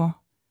brug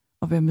for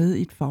at være med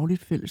i et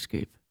fagligt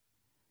fællesskab,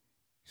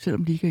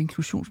 selvom de ikke er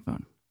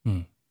inklusionsbørn.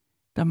 Mm.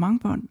 Der er mange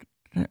børn,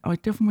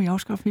 og derfor må jeg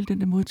afskaffe hele den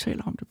der måde, jeg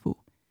taler om det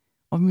på.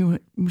 Og vi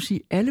må sige,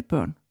 at alle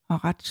børn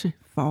har ret til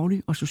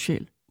faglig og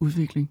social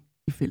udvikling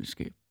i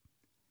fællesskab.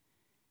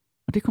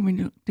 Og det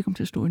kom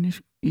til at stå inde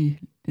i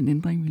den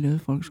ændring, vi lavede i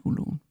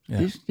folkeskoleloven. Ja.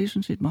 Det er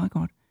sådan set meget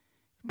godt.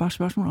 Bare et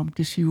spørgsmål om,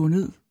 det siver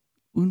ned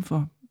uden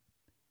for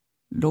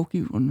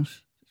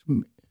lovgivernes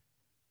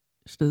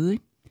sted,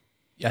 ikke?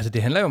 Ja, altså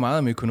det handler jo meget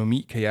om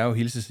økonomi, kan jeg jo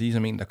hilse at sige,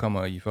 som en, der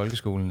kommer i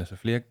folkeskolen, altså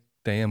flere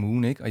dage om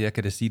ugen, ikke? Og jeg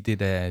kan da sige,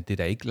 det er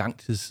da ikke lang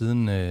tid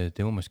siden,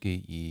 det var måske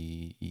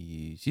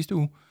i sidste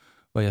uge,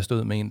 hvor jeg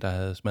stod med en, der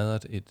havde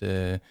smadret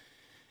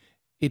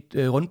et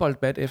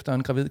rundboldbat efter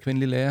en gravid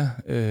kvindelig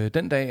lærer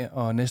den dag,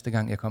 og næste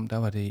gang jeg kom, der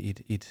var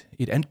det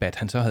et andet bat,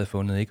 han så havde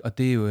fundet, ikke? Og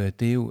det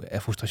er jo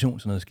af frustration,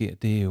 sådan noget sker.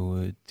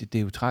 Det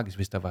er jo tragisk,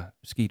 hvis der var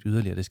sket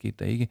yderligere, det skete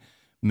der ikke.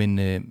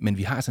 Men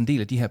vi har sådan en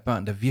del af de her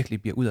børn, der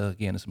virkelig bliver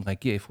udadreagerende, som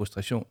reagerer i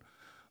frustration.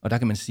 Og der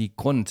kan man sige, at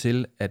grunden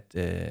til,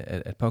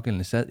 at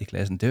pågældende sad i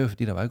klassen, det var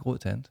fordi, der var ikke råd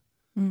til andet.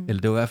 Mm.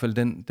 Eller det var i hvert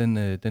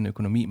fald den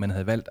økonomi, man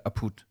havde valgt at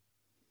putte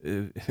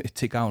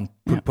til gavn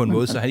på en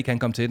måde, så han ikke kan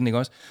komme til den, ikke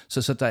også?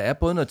 Så der er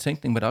både noget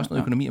tænkning, men der er også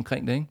noget økonomi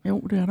omkring det, ikke? Jo,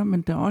 det er der,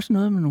 men der er også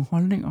noget med nogle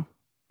holdninger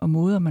og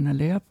måder, man er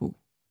lærer på.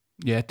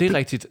 Ja, det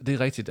er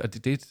rigtigt. Og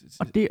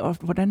det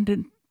er hvordan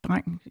den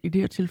dreng i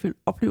det her tilfælde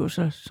oplever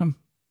sig som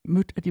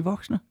mødt af de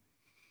voksne.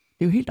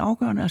 Det er jo helt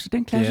afgørende. Altså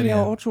den klasse, jeg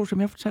overtog,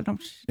 som jeg fortalte om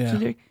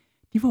tidligere,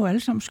 de var jo alle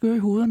sammen skøre i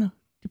hovederne,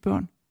 de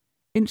børn,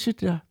 indtil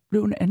der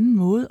blev en anden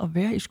måde at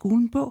være i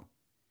skolen på,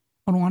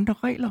 og nogle andre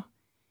regler.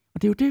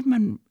 Og det er jo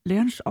det,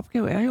 lærernes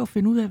opgave er jo at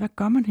finde ud af, hvad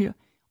gør man her.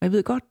 Og jeg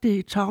ved godt, det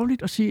er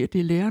tarveligt at sige, at det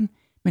er læreren,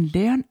 men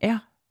læreren er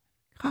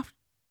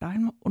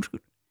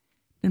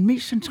den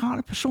mest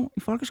centrale person i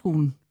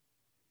folkeskolen.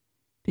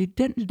 Det er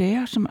den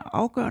lærer, som er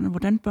afgørende,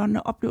 hvordan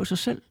børnene oplever sig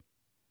selv.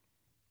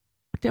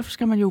 Og derfor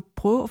skal man jo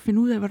prøve at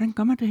finde ud af, hvordan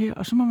gør man det her,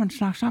 og så må man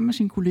snakke sammen med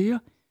sine kolleger,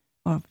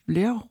 og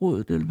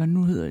lærerrådet, eller hvad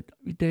nu hedder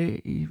i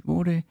dag, i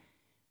vores dag,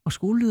 og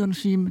skolelederne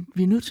siger, at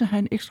vi er nødt til at have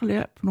en ekstra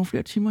lærer på nogle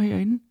flere timer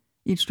herinde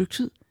i et stykke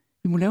tid.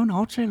 Vi må lave en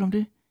aftale om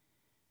det.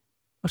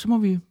 Og så må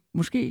vi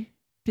måske,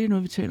 det er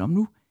noget, vi taler om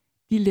nu,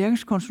 de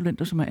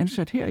læringskonsulenter, som er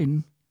ansat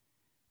herinde,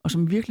 og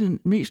som virkelig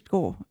mest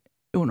går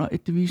under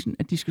et devisen,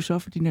 at de skal sørge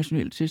for, at de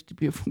nationale test, de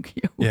bliver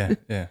fungere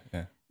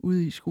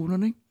ude i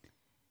skolerne, ikke?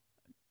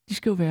 De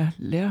skal jo være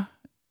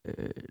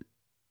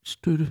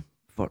støtte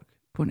folk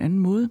på en anden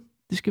måde.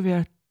 Det skal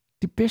være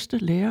de bedste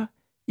lærere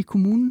i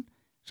kommunen,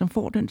 som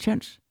får den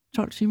chance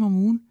 12 timer om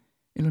ugen,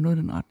 eller noget i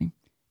den retning.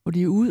 Hvor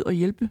de er ude og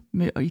hjælpe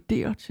med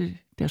idéer til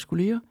deres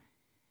kolleger,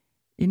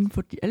 inden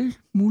for alle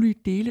mulige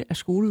dele af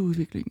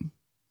skoleudviklingen.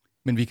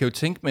 Men vi kan jo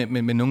tænke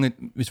med nogle,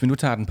 hvis vi nu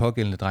tager den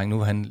pågældende dreng, nu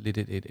var han lidt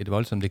et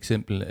voldsomt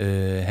eksempel,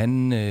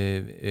 han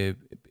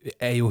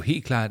er jo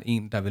helt klart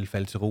en, der vil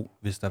falde til ro,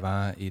 hvis der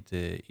var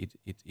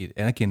et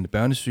anerkendende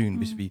børnesyn,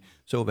 hvis vi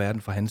så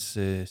verden fra hans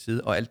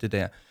side og alt det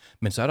der.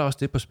 Men så er der også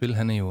det på spil,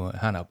 han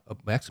har en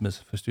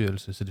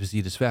opmærksomhedsforstyrrelse, så det vil sige,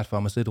 at det er svært for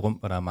ham at sidde i et rum,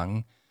 hvor der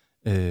er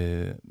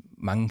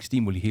mange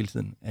stimuli hele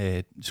tiden.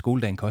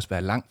 Skoledagen kan også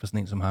være lang for sådan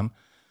en som ham.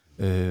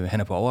 Han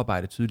er på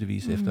overarbejde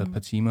tydeligvis efter et par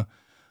timer.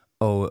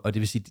 Og det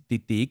vil sige,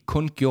 det er ikke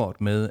kun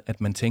gjort med,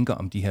 at man tænker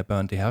om de her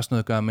børn. Det har også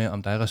noget at gøre med,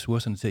 om der er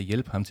ressourcerne til at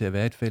hjælpe ham til at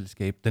være et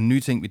fællesskab. Den nye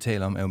ting, vi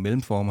taler om, er jo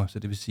mellemformer, så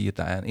det vil sige, at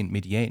der er en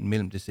median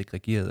mellem det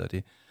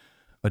segregerede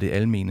og det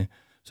almene.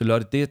 Så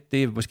Lotte,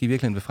 det måske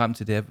virkelig vil frem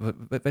til, det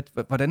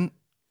er, hvordan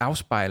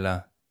afspejler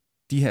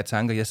de her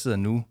tanker, jeg sidder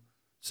nu,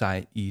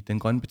 sig i den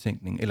grønne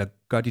betænkning, eller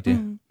gør de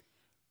det?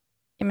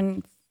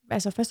 Jamen,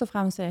 altså først og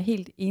fremmest er jeg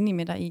helt enig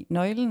med dig i.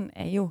 Nøglen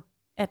er jo,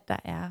 at der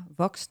er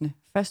voksne,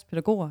 først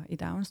pædagoger i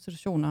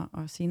daginstitutioner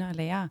og senere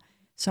lærere,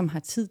 som har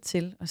tid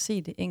til at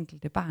se det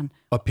enkelte barn.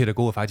 Og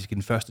pædagoger faktisk i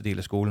den første del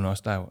af skolen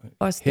også. Der er jo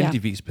også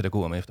heldigvis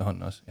pædagoger med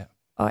efterhånden også. Ja.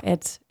 Og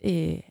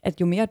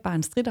at jo mere et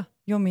barn stritter,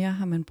 jo mere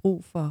har man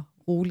brug for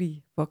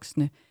rolige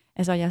voksne.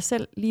 Altså jeg er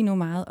selv lige nu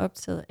meget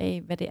optaget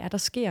af, hvad det er, der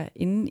sker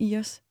inde i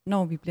os,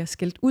 når vi bliver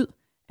skilt ud.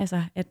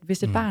 Altså, at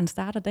hvis et barn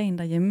starter dagen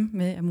derhjemme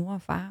med at mor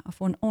og far og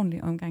får en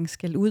ordentlig omgang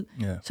skæld ud,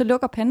 så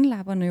lukker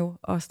pandelapperne jo,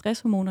 og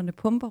stresshormonerne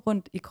pumper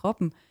rundt i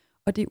kroppen.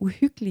 Og det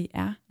uhyggelige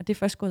er, og det er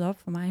først gået op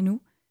for mig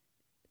nu,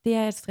 det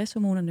er, at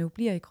stresshormonerne jo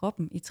bliver i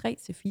kroppen i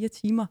 3-4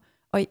 timer.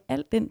 Og i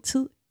al den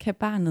tid kan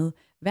barnet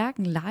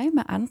hverken lege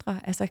med andre,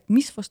 altså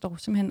misforstår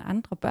simpelthen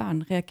andre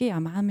børn, reagerer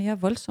meget mere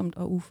voldsomt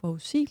og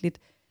uforudsigeligt,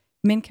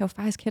 men kan jo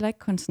faktisk heller ikke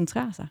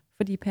koncentrere sig,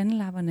 fordi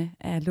pandelapperne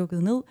er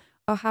lukket ned,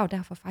 og har jo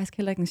derfor faktisk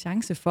heller ikke en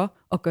chance for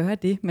at gøre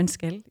det, man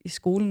skal i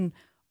skolen,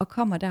 og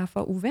kommer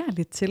derfor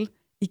uværligt til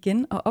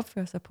igen at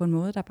opføre sig på en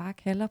måde, der bare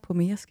kalder på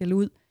mere skæld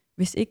ud,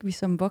 hvis ikke vi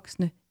som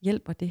voksne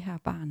hjælper det her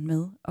barn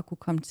med at kunne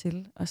komme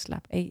til at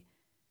slappe af.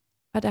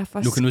 Og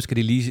derfor... Nu skal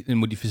det lige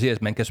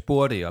modificeres. Man kan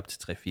spore det op til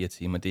 3-4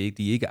 timer. De er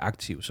ikke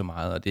aktive så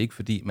meget, og det er ikke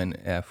fordi, man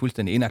er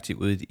fuldstændig inaktiv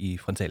ude i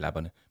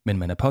frontallapperne, men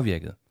man er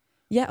påvirket.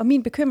 Ja, og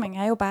min bekymring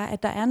er jo bare,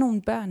 at der er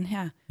nogle børn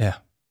her,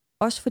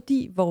 også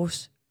fordi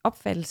vores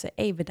opfattelse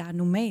af, hvad der er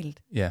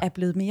normalt, er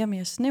blevet mere og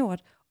mere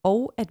snævert,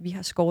 og at vi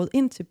har skåret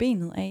ind til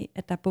benet af,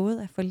 at der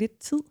både er for lidt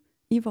tid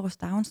i vores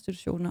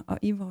daginstitutioner og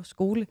i vores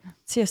skole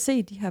til at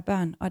se de her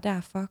børn, og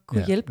derfor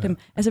kunne hjælpe dem.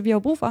 Altså vi har jo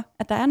brug for,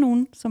 at der er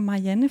nogen, som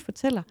Marianne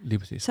fortæller,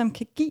 som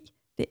kan give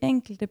det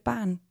enkelte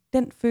barn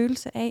den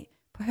følelse af,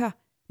 på hør,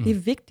 det er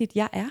vigtigt,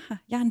 jeg er her.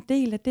 Jeg er en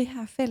del af det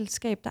her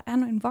fællesskab. Der er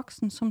en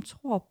voksen, som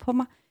tror på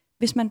mig,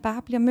 hvis man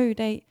bare bliver mødt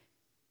af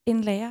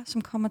en lærer,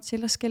 som kommer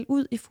til at skælde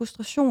ud i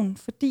frustration,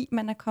 fordi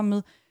man er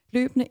kommet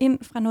løbende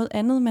ind fra noget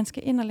andet. Man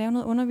skal ind og lave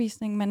noget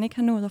undervisning, man ikke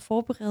har nået at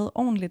forberede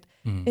ordentligt.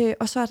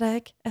 Og så er der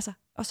ikke, altså,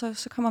 og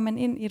så kommer man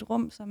ind i et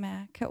rum, som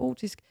er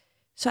kaotisk.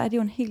 Så er det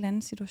jo en helt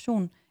anden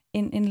situation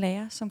end en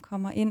lærer, som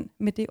kommer ind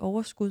med det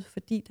overskud,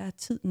 fordi der er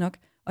tid nok.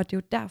 Og det er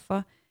jo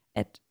derfor,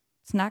 at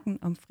snakken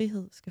om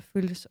frihed skal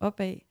følges op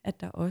af,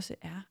 at der også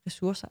er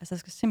ressourcer. Altså der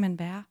skal simpelthen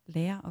være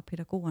lærere og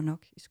pædagoger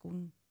nok i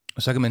skolen.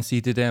 Og så kan man sige,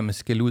 at det der med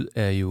skæld ud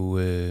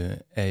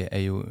er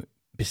jo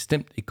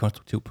bestemt ikke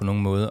konstruktivt på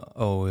nogen måde,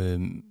 og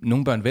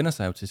nogle børn vender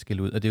sig jo til skæld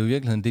ud, og det er jo i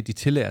virkeligheden det, de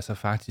tillærer sig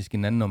faktisk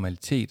en anden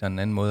normalitet og en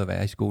anden måde at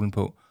være i skolen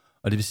på,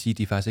 og det vil sige, at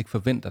de faktisk ikke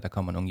forventer, at der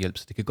kommer nogen hjælp.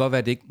 Så det kan godt være,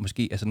 at det ikke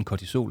måske er sådan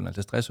kortisolen,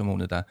 altså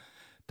stresshormonet,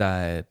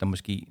 der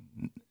måske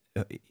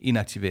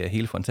inaktiverer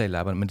hele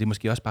frontallapperne, men det er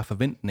måske også bare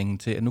forventningen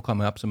til, at nu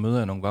kommer jeg op, så møder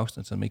jeg nogle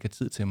voksne, som ikke har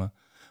tid til mig.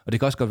 Og det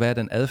kan også godt være, at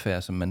den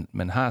adfærd, som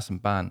man har som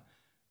barn,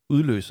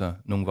 udløser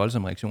nogle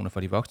voldsomme reaktioner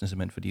fra de voksne,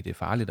 simpelthen fordi det er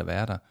farligt at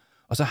være der.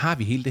 Og så har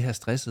vi hele det her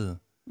stressede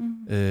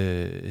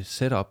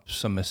setup,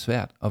 som er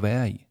svært at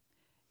være i.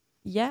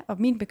 Ja,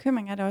 og min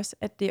bekymring er da også,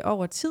 at det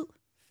over tid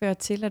fører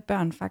til, at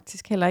børn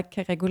faktisk heller ikke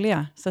kan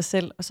regulere sig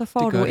selv. Og så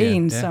får du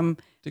en, som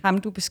ham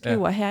du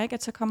beskriver her, ikke?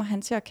 At så kommer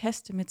han til at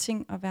kaste med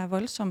ting og være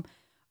voldsom.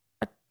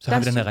 Og så har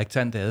vi den her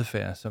rektante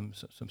adfærd,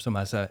 som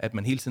altså, at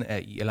man hele tiden er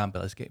i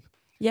alarmberedskab.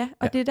 Ja,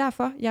 og det er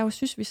derfor, jeg jo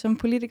synes, vi som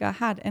politikere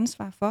har et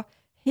ansvar for,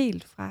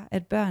 helt fra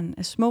at børn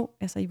er små,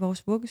 altså i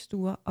vores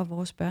vuggestuer og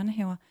vores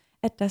børnehaver,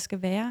 at der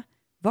skal være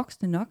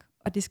voksne nok,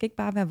 og det skal ikke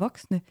bare være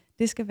voksne,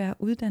 det skal være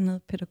uddannede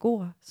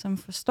pædagoger, som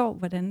forstår,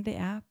 hvordan det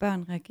er,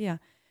 børn reagerer.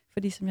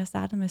 Fordi som jeg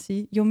startede med at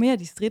sige, jo mere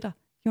de stritter,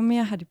 jo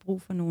mere har de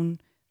brug for nogle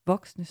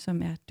voksne,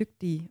 som er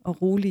dygtige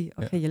og rolige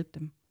og kan hjælpe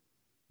dem.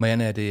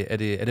 Marianne,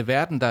 er det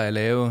verden, der er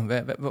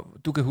lavet?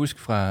 Du kan huske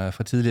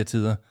fra tidligere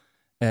tider,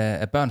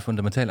 er børn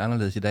fundamentalt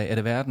anderledes i dag? Er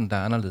det verden, der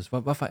er anderledes?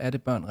 Hvorfor er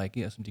det, børn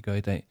reagerer, som de gør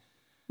i dag?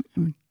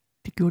 Jamen,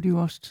 det gjorde de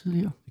jo også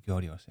tidligere. Det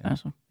gjorde de også, ja.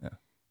 Altså,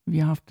 vi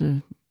har haft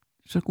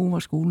så god var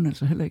skolen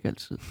altså heller ikke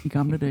altid i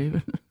gamle dage.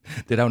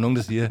 Det er der jo nogen,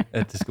 der siger,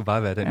 at det skulle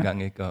bare være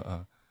dengang, ikke?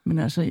 Men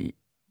altså,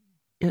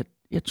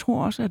 jeg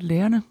tror også, at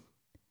lærerne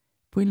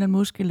på en eller anden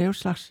måde skal lave et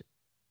slags,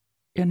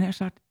 jeg nær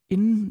sagt,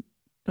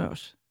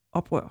 indendørs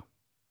oprør.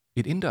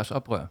 Et indendørs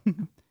oprør?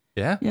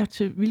 Ja. Ja,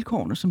 til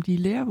vilkårene, som de er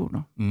lærer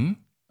under. Mm.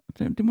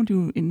 Det må de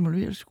jo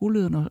involvere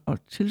skolelederne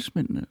og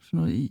tillidsmændene og sådan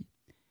noget i.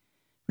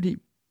 Fordi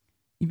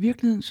i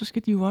virkeligheden, så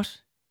skal de jo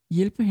også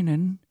hjælpe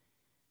hinanden.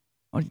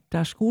 Og der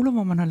er skoler,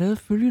 hvor man har lavet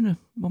følgende,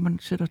 hvor man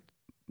sætter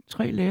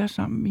 3 lærere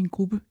sammen i en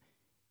gruppe,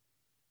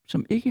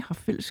 som ikke har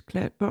fælles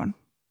børn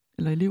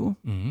eller elever.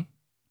 Mm.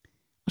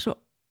 Og så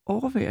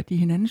overværer de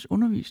hinandens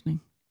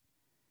undervisning.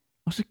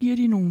 Og så giver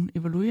de nogle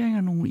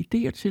evalueringer, nogle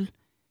idéer til,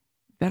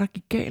 hvad der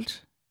gik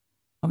galt,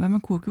 og hvad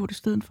man kunne have gjort i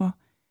stedet for.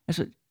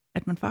 Altså,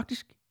 at man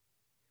faktisk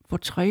får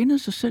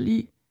trænet sig selv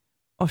i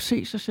at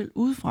se sig selv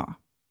udefra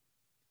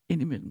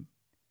indimellem.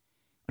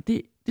 Og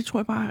det tror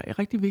jeg bare er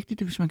rigtig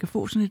vigtigt, hvis man kan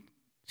få sådan et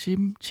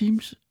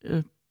teams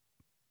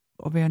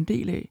at være en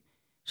del af,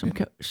 som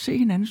kan se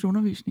hinandens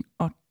undervisning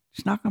og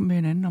snakke med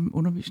hinanden om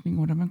undervisning,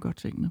 hvordan man gør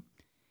tingene.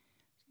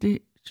 Det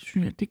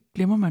synes jeg, det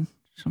glemmer man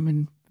som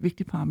en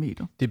vigtig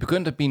parameter. Det er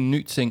begyndt at blive en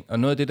ny ting, og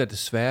noget af det, der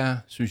desværre,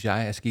 synes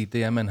jeg, er sket,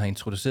 det er, at man har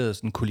introduceret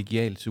sådan en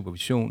kollegial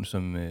supervision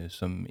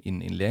som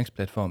en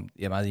læringsplatform.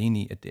 Jeg er meget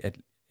enig i,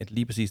 at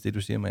lige præcis det,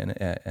 du siger,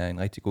 Marianne, er en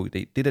rigtig god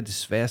idé. Det, der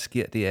desværre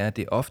sker, det er, at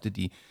det er ofte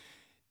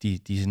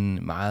de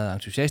sådan meget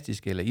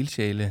entusiastiske eller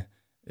ildsjæle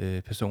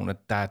personer,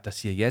 der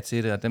siger ja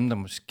til det, og dem, der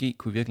måske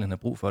kunne virkelig have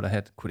brug for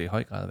det, kunne det i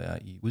høj grad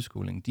være i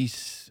udskolingen. De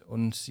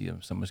undsiger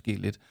sig måske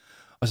lidt.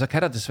 Og så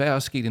kan der desværre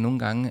også ske det nogle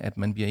gange, at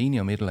man bliver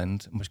enige om et eller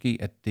andet. Måske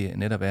at det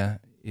netop er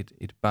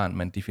et barn,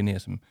 man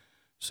definerer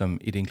som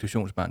et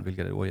inklusionsbarn,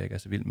 hvilket er et ord, jeg ikke er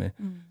så vild med.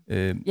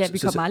 Vi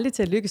kommer aldrig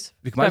til at lykkes.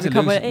 Vi kommer aldrig til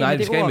at lykkes. Nej,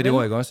 vi skal af med det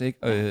ord, ikke også?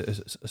 Ikke?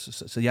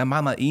 Så jeg er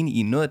meget, meget enig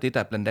i, noget af det,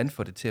 der blandt andet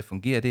får det til at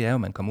fungere, det er jo,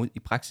 at man kommer ud i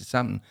praksis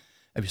sammen,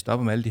 at vi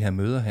stopper med alle de her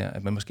møder her,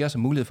 at man måske også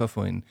har mulighed for at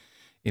få en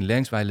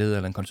læringsvejleder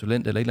eller en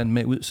konsulent eller et eller andet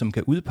med ud, som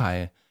kan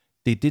udpege,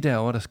 det er det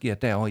derovre, der sker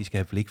derovre, I skal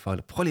have blik for.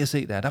 Prøv lige at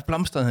se der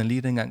blomstrede han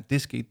lige dengang,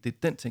 det skete, det er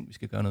den ting, vi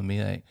skal gøre noget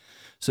mere af.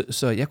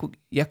 Så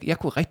jeg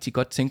kunne rigtig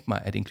godt tænke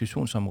mig, at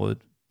inklusionsområdet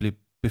blev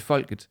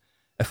befolket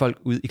af folk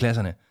ude i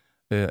klasserne.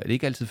 Det er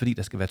ikke altid, fordi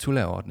der skal være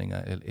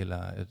tolærerordninger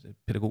eller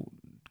pædagog,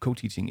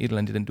 co-teaching, et eller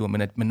andet i den dur,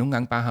 men at man nogle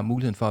gange bare har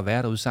muligheden for at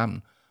være derude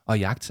sammen og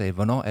jagtage,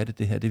 hvornår er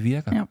det her, det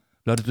virker. Ja.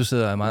 Lotte, du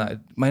sidder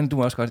meget... Men du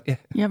må også godt... Ja.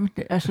 Jamen,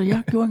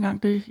 jeg gjorde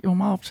engang det. Jeg var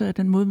meget optaget af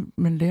den måde,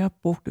 man lærer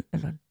brugte,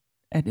 eller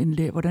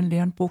hvordan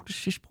læreren brugte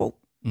sit sprog.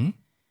 Mm.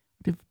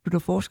 Det blev der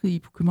forsket i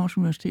på Københavns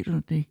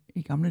Universitet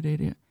i gamle dage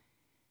der.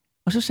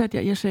 Og så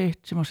satte jeg sagde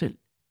til mig selv,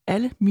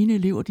 alle mine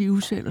elever, de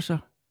udsætter sig.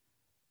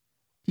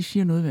 De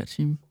siger noget hver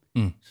time.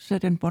 Mm. Så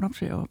satte jeg en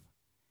båndoptager op.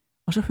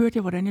 Og så hørte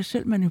jeg, hvordan jeg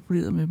selv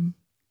manipulerede med dem.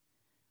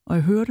 Og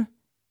jeg hørte,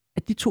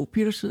 at de 2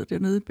 piger, der sidder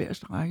dernede i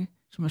bagerste række,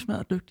 som er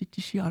smadret dygtige,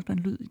 de siger aldrig en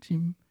lyd i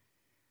timen.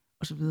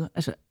 Og så videre.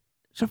 Altså,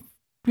 så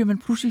bliver man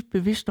pludselig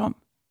bevidst om,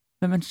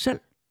 hvordan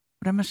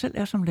man selv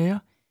er som lærer.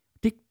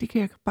 Det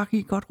kan jeg bare give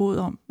et godt råd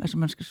om. Altså,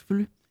 man skal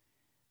selvfølgelig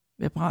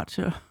være parat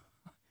til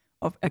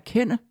at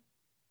erkende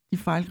de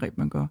fejlgreb,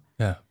 man gør.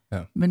 Ja.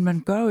 Men man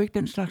gør jo ikke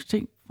den slags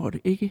ting, for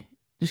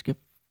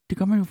det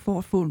gør man jo for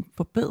at få en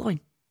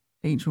forbedring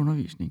af ens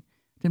undervisning.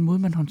 Den måde,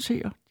 man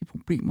håndterer de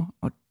problemer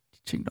og de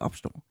ting, der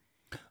opstår.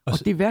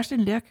 Og det værste,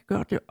 en lærer kan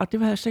gøre, og det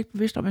var jeg slet ikke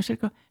bevidst om, jeg selv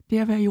gør, det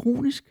er at være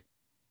ironisk.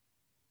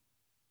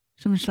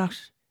 Som en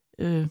slags...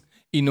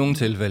 I nogle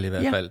tilfælde i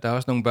hvert fald. Der er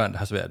også nogle børn, der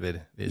har svært ved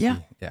det, vil jeg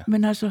sige. Ja,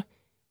 men altså,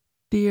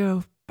 det er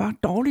jo bare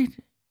dårligt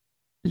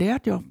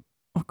lærerjob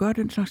at gøre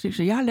den slags ting.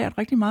 Så jeg har lært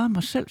rigtig meget af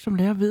mig selv som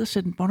lærer ved at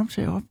sætte en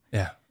båndoptager op.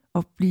 Ja.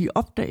 Og blive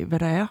opdaget, hvad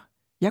der er,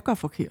 jeg gør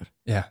forkert.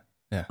 Ja.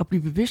 Og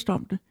blive bevidst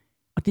om det.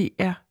 Og det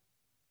er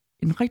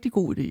en rigtig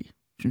god idé,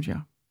 synes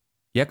jeg.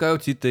 Jeg gør jo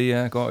tit det,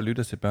 jeg går og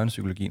lytter til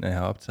børnepsykologi, når jeg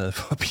har optaget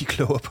for at blive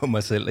klogere på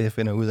mig selv, og jeg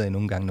finder ud af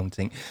nogle gange nogle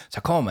ting.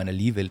 Så kommer man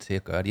alligevel til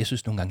at gøre det. Jeg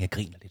synes nogle gange, jeg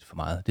griner lidt for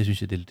meget. Det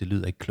synes jeg, det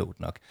lyder ikke klogt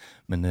nok.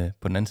 Men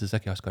på den anden side, så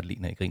kan jeg også godt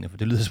lide, når jeg griner, for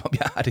det lyder som om,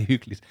 jeg har det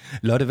hyggeligt.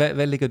 Lotte,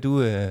 hvad lægger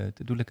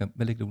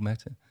du mærke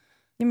til?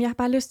 Jamen, jeg har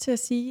bare lyst til at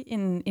sige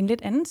en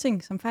lidt anden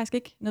ting, som faktisk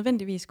ikke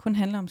nødvendigvis kun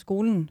handler om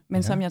skolen,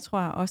 men som jeg tror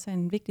også er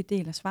en vigtig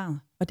del af svaret,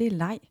 og det er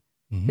leg.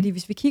 Mm-hmm. Fordi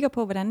hvis vi kigger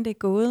på, hvordan det er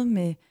gået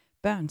med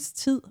børns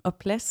tid og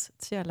plads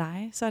til at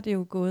lege, så er det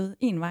jo gået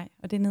en vej,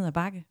 og det er ned ad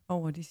bakke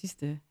over de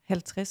sidste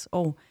 50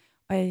 år.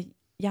 Og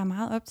jeg er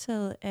meget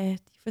optaget af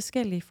de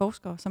forskellige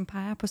forskere, som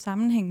peger på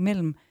sammenhæng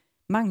mellem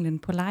manglen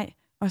på leg,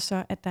 og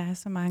så at der er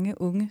så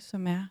mange unge,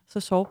 som er så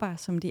sårbare,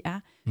 som de er.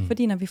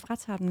 Fordi når vi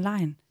fratager dem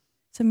legen,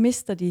 så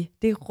mister de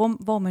det rum,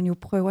 hvor man jo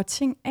prøver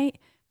ting af,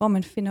 hvor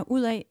man finder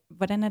ud af,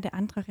 hvordan er det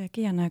andre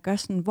reagerer, når jeg gør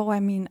sådan, hvor er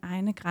mine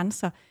egne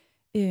grænser,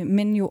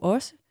 men jo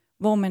også,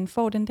 hvor man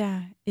får den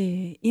der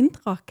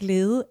indre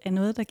glæde af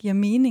noget, der giver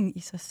mening i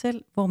sig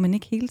selv, hvor man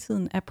ikke hele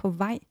tiden er på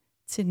vej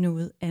til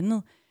noget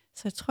andet.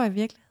 Så jeg tror i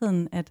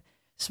virkeligheden, at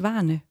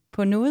svarene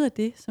på noget af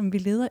det, som vi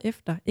leder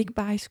efter, ikke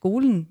bare i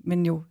skolen,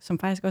 men jo som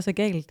faktisk også er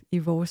galt i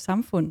vores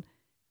samfund,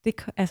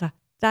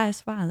 der er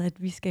svaret,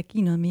 at vi skal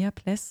give noget mere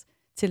plads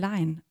til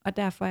legen. Og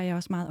derfor er jeg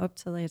også meget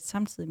optaget af, at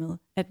samtidig med,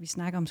 at vi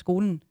snakker om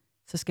skolen,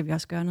 så skal vi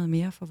også gøre noget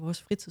mere for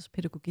vores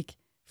fritidspædagogik.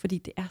 Fordi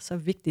det er så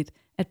vigtigt,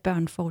 at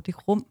børn får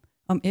det rum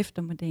om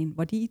eftermiddagen,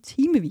 hvor de i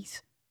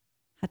timevis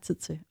har tid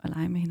til at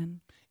lege med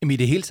hinanden. Jamen i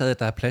det hele taget, at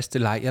der er plads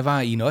til leg. Jeg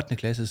var i en 8.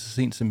 klasse så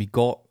sent som i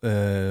går,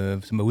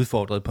 som var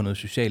udfordret på noget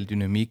social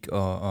dynamik,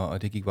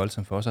 og det gik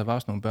voldsomt for os. Der var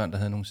også nogle børn, der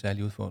havde nogle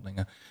særlige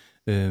udfordringer.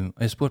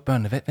 Og jeg spurgte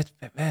børnene,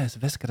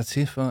 hvad skal der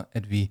til for,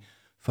 at vi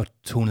får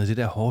tonet det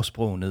der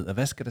hårdsprog ned? Og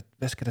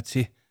hvad skal der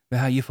til? Hvad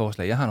har I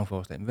forslag? Jeg har nogle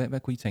forslag. Hvad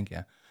kunne I tænke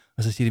jer?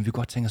 Og så siger de, vi kunne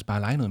godt tænke os bare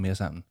at lege noget mere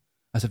sammen.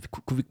 Altså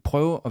kunne vi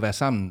prøve at være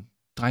sammen,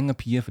 drenge og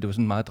piger, for det var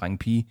sådan meget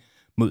drenge-pige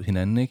mod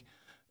hinanden, ikke?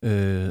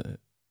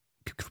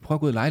 Kan vi prøve at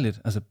gå ud og lege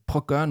lidt? Altså prøv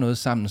at gøre noget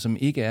sammen, som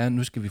ikke er,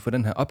 nu skal vi få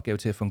den her opgave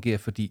til at fungere,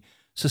 fordi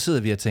så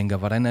sidder vi og tænker,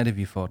 hvordan er det,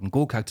 vi får den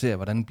gode karakter,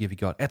 hvordan bliver vi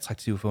gjort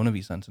attraktive for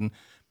underviseren? Sådan,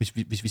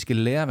 hvis vi skal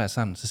lære at være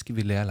sammen, så skal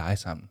vi lære at lege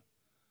sammen.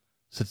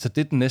 Så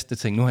det er den næste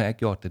ting. Nu har jeg ikke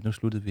gjort det, nu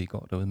sluttede vi i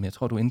går derude, men jeg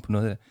tror, du er inde på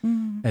noget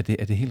af det.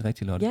 Er det helt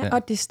rigtigt, Lotte? Ja,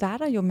 og det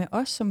starter jo med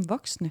os som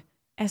voksne.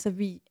 Altså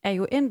vi er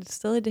jo endt et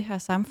sted i det her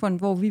samfund,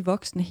 hvor vi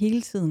voksne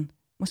hele tiden,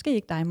 måske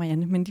ikke dig,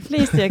 Marianne, men de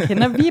fleste, jeg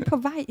kender, vi er på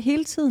vej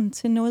hele tiden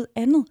til noget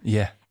andet.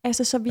 Ja.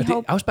 Altså, så vi og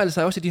det afspejler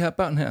sig også i de her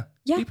børn her.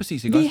 Ja, lige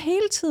præcis, ikke vi også? er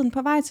hele tiden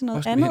på vej til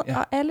noget andet,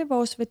 og alle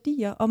vores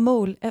værdier og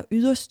mål er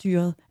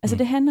yderstyret. Altså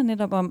det handler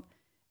netop om,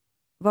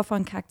 hvorfor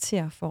en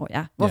karakter får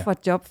jeg, hvorfor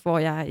et job får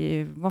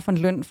jeg, hvorfor en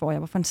løn får jeg,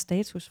 hvorfor en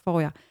status får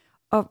jeg.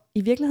 Og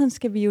i virkeligheden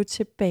skal vi jo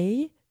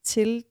tilbage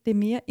til det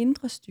mere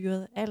indre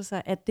styret,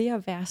 altså at det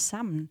at være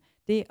sammen,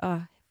 det at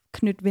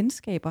knytte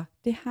venskaber,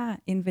 det har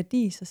en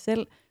værdi i sig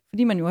selv,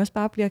 fordi man jo også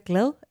bare bliver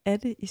glad af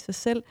det i sig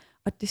selv,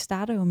 og det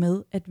starter jo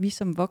med, at vi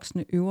som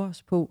voksne øver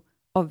os på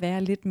at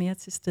være lidt mere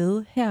til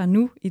stede her og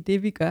nu i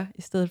det, vi gør,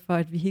 i stedet for,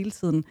 at vi hele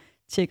tiden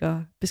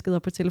tjekker beskeder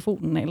på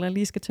telefonen, eller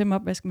lige skal tømme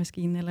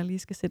opvaskemaskinen, eller lige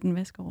skal sætte en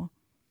vask over.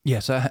 Ja,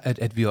 så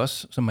at vi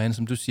også,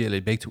 som du siger,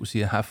 eller begge to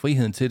siger, har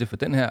friheden til det for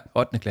den her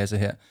 8. klasse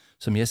her,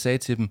 som jeg sagde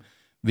til dem,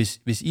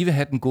 hvis I vil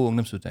have den gode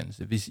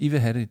ungdomsuddannelse, hvis I vil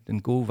have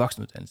den gode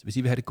voksenuddannelse, hvis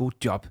I vil have det gode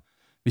job,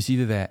 hvis I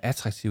vil være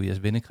attraktive i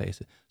jeres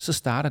vennekredse, så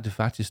starter det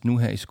faktisk nu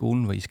her i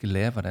skolen, hvor I skal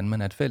lære, hvordan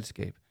man er et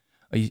fællesskab.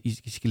 Og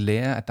I skal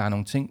lære, at der er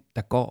nogle ting,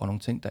 der går, og nogle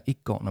ting, der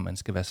ikke går, når man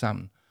skal være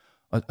sammen.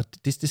 Og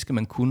det skal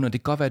man kunne, og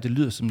det kan godt være, at det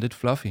lyder som lidt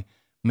fluffy,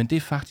 men det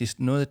er faktisk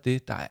noget af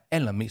det, der er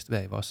allermest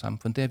værd i vores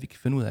samfund, det er, at vi kan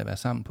finde ud af at være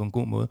sammen på en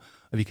god måde,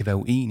 og vi kan være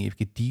uenige,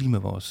 vi kan deale med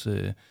vores,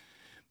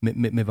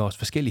 med vores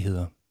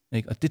forskelligheder.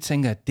 Ikke? Og det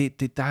tænker jeg,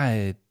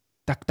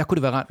 der kunne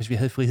det være rart, hvis vi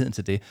havde friheden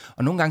til det.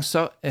 Og nogle gange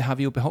så har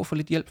vi jo behov for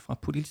lidt hjælp fra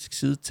politisk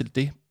side til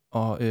det,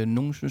 og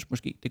nogen synes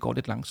måske, det går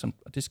lidt langsomt,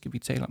 og det skal vi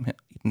tale om her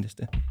i den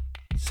næste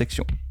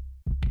sektion.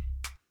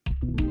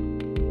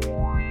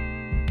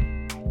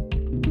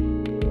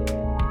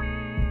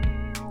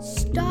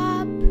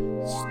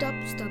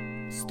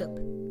 Stop.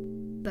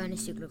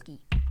 Børnepsykologi.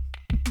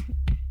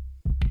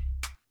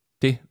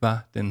 Det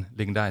var den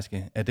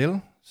legendariske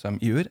Adele, som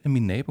i øvrigt er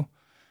min nabo.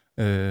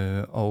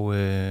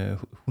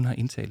 Hun har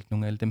indtalt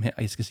nogle af alle dem her,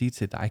 og jeg skal sige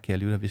til dig, kære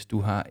lytter, hvis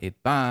du har et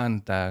barn,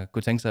 der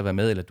kunne tænke sig at være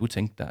med, eller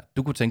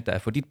du kunne tænke dig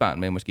at få dit barn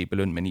med, måske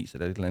belønne med en is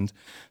eller et eller andet,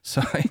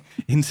 så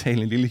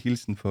indtale en lille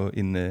hilsen på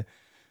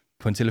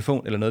en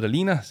telefon eller noget, der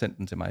ligner, send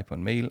den til mig på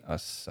en mail, og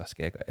så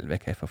skal jeg gøre alt, hvad jeg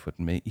kan for at få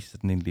den med i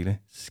sådan en lille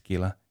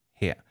skiller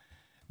her.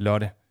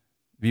 Lotte,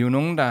 vi er jo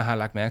nogen, der har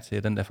lagt mærke til,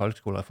 at den der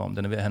folkeskolereform,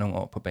 den er ved at have nogle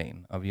år på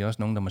banen, og vi er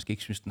også nogen, der måske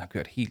ikke synes, den har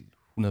kørt helt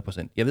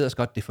 100%. Jeg ved også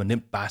godt, det er for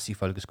nemt bare at sige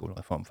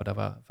folkeskolereform, for der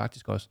var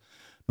faktisk også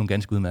nogle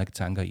ganske udmærkede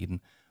tanker i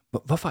den.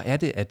 Hvorfor er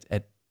det,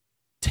 at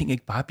ting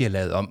ikke bare bliver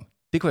lavet om?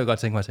 Det kunne jeg godt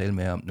tænke mig at tale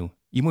mere om nu.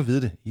 I må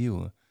vide det. I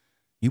er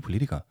jo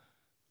politikere.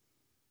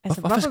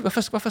 Altså,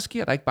 hvorfor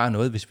sker der ikke bare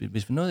noget,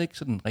 hvis noget ikke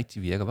sådan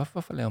rigtig virker?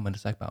 Hvorfor laver man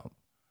det så ikke bare om?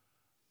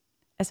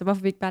 Altså,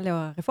 hvorfor vi ikke bare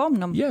laver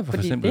reformen om? Ja,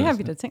 fordi det har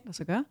vi da tænkt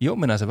os at gøre. Jo,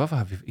 men altså, hvorfor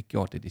har vi ikke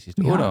gjort det de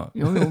sidste 8 år?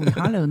 Jo, vi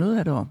har lavet noget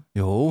af det om.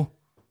 Jo,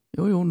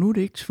 nu er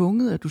det ikke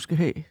tvunget, at du skal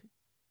have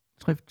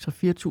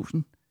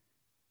 3-4.000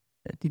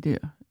 af de der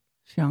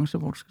chancer,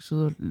 hvor du skal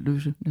sidde og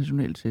løse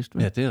nationale test.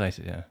 Ja, det er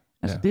rigtigt, ja.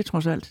 Altså, det er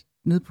trods alt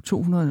nede på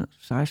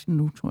 216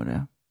 nu, tror jeg det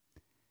er.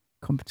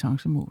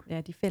 Kompetencemål.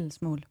 Ja, de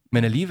fælles mål.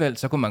 Men alligevel,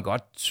 så kunne man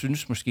godt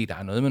synes måske, der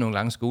er noget med nogle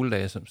lange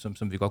skoledage,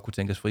 som vi godt kunne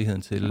tænke os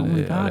friheden til at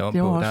lave om på.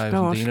 Der er jo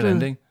sådan det ene eller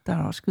andet, ikke? Der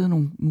er også givet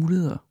nogle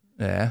muligheder,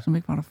 som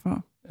ikke var der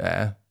før.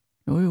 Ja,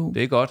 jo.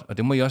 Det er godt, og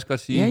det må I også godt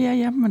sige.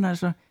 Ja, men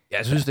altså...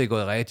 Jeg synes, det er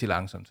gået rigtig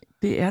langsomt.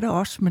 Det er det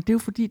også, men det er jo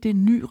fordi, det er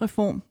en ny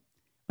reform.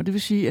 Og det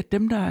vil sige, at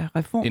dem, der er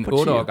reformpartier... En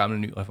 8 år gammel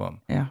ny reform.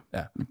 Ja,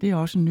 men det er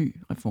også en ny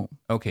reform.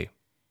 Okay.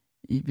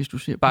 Hvis du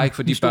ser bare ikke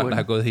for de børn, der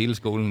har gået hele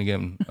skolen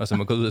igennem, og som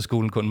har gået ud af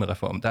skolen kun med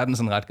reform. Der er den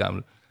sådan ret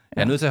gammel.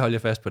 Jeg er nødt til at holde jer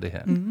fast på det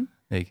her. Mm-hmm.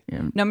 Ikke?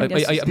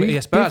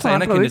 Jeg spørger altså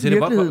anerkendende til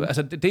det.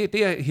 Altså, det,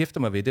 jeg hæfter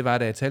mig ved, det var,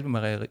 da jeg talte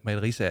med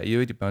Mariette Riisager i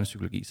øvrigt i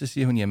børnepsykologi, så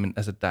siger hun, jamen,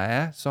 altså, der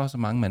er så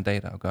mange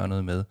mandater at gøre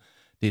noget med.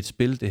 Det er et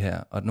spil, det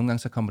her, og nogle gange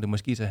så kommer det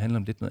måske til at handle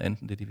om lidt noget andet,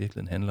 end det i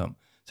virkeligheden handler om.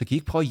 Så kan I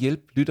ikke prøve at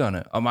hjælpe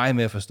lytterne og mig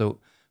med at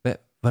forstå,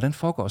 hvordan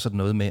foregår sådan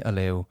noget med at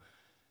lave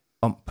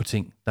om på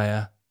ting, der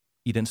er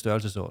i den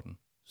størrelsesorden,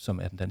 som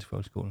er den danske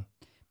folkeskole?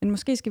 Men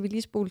måske skal vi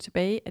lige spole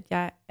tilbage, at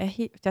jeg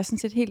er sådan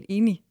set helt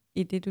enig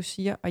i det, du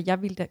siger, og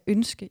jeg ville da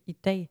ønske i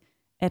dag,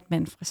 at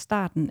man fra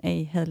starten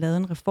af havde lavet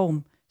en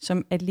reform,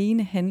 som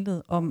alene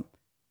handlede om,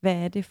 hvad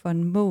er det for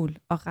en mål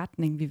og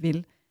retning, vi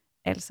vil.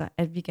 Altså,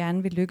 at vi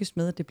gerne vil lykkes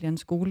med, at det bliver en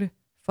skole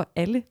for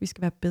alle. Vi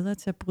skal være bedre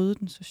til at bryde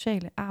den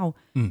sociale arv,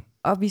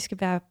 og vi skal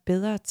være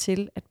bedre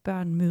til, at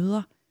børn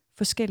møder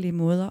forskellige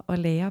måder at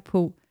lære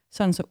på,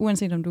 sådan så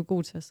uanset om du er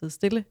god til at sidde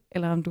stille,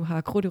 eller om du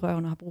har krudt i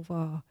røven og har brug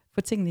for at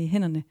få tingene i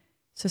hænderne,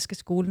 så skal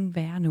skolen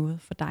være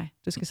noget for dig.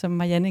 Du skal, som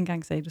Marianne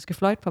engang sagde, du skal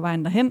fløjte på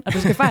vejen derhen, og du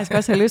skal faktisk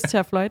også have lyst til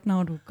at fløjte,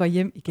 når du går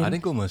hjem igen. Ja, det er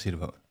en god måde at sige det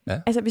på.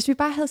 Ja. Altså, hvis vi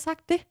bare havde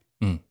sagt det,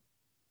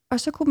 og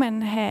så kunne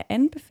man have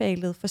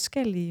anbefalet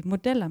forskellige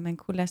modeller, man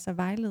kunne lade sig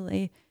vejlede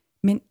af,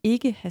 men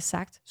ikke have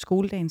sagt, at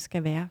skoledagen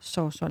skal være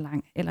så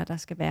lang, eller der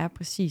skal være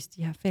præcis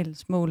de her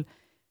fælles mål,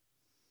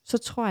 så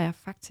tror jeg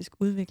faktisk,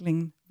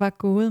 udviklingen var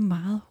gået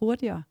meget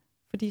hurtigere.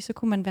 Fordi så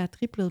kunne man være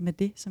driblet med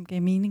det, som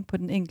gav mening på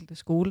den enkelte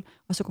skole,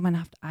 og så kunne man have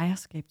haft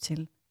ejerskab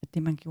til, at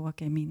det, man gjorde,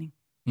 gav mening.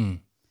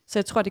 Så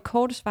jeg tror, det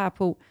korte svar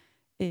på,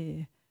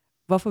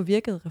 hvorfor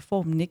virkede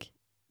reformen ikke?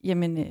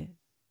 Jamen,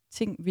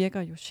 ting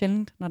virker jo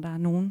sjældent, når der er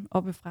nogen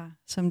oppefra,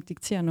 som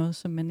dikterer noget,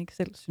 som man ikke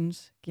selv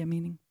synes giver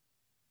mening.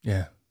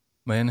 Ja.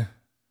 Marianne,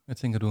 hvad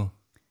tænker du?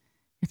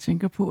 Jeg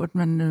tænker på, at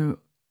man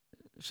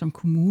som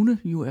kommune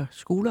jo er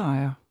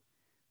skoleejer,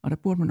 og der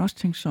burde man også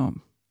tænke sig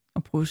om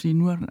og prøve at sige,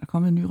 nu er der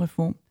kommet en ny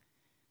reform.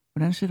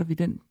 Hvordan sætter vi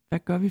den? Hvad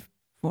gør vi,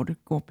 hvor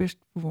det går bedst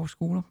på vores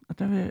skoler? Og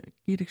der vil jeg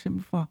give et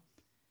eksempel fra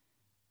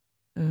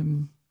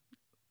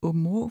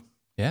Aabenraa.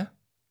 Ja.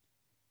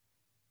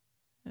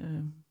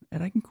 Er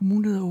der ikke en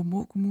kommune, der hedder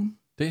Aabenraa Kommune?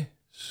 Det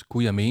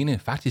skulle jeg mene.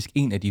 Faktisk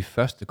en af de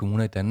første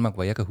kommuner i Danmark,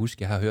 hvor jeg kan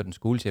huske, jeg har hørt en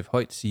skolechef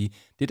højt sige,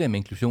 det der med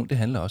inklusion, det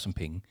handler også om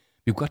penge.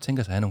 Vi kunne godt tænke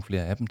os at have nogle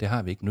flere af dem. Det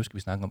har vi ikke. Nu skal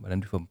vi snakke om,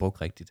 hvordan vi får dem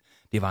brugt rigtigt.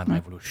 Det var en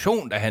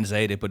revolution, da han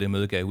sagde det på det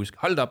møde, kan jeg huske.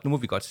 Hold op, nu må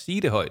vi godt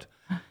sige det højt.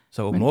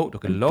 Så Aabenraa, du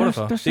kan love dig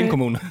for, det er en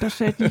kommune. Der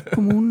sagde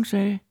kommunen,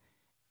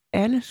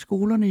 alle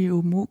skolerne i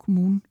Aabenraa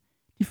Kommune,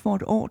 de får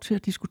et år til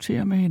at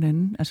diskutere med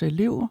hinanden, altså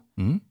elever,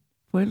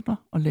 forældre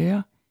og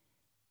lærere,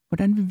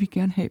 hvordan vil vi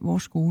gerne have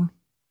vores skole.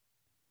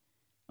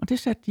 Og det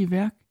satte de i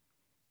værk.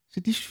 Så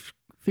de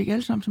fik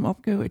alle sammen som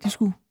opgave, at de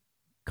skulle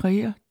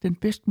kreere den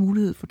bedste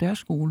mulighed for deres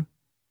skole.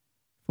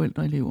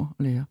 Forældre, elever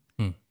og lærere.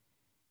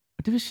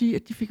 Og det vil sige,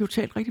 at de fik jo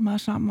talt rigtig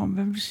meget sammen om,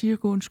 hvad vil det sige at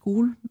gå en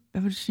skole?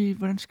 Hvad vil det sige,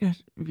 hvordan skal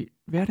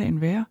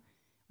hverdagen være?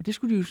 Og det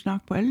skulle de jo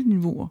snakke på alle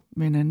niveauer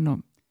med hinanden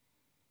om.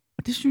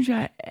 Og det synes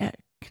jeg er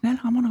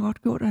knaldhamrende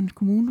godt gjort af en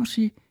kommune at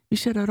sige, vi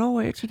sætter et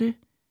år af til det.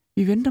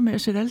 Vi venter med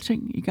at sætte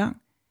alting i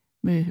gang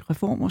med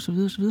reformer osv.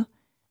 osv.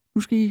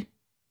 Nu skal I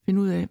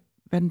finde ud af,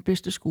 hvad den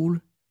bedste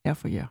skole er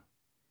for jer.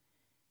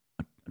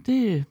 Og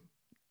det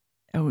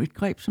er jo et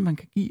greb, som man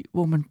kan give,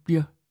 hvor man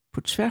bliver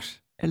på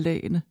tværs af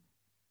lagene,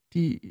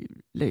 de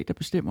lag, der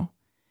bestemmer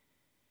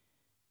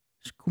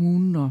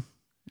kommunen og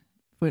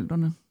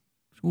forældrene,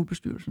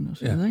 skolebestyrelserne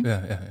osv.,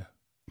 Ja.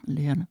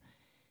 lærerne.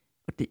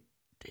 Og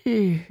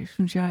det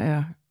synes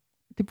jeg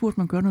det burde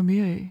man gøre noget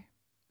mere af.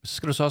 Så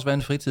skal du så også være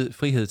en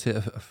frihed til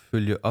at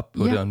følge op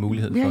på det og en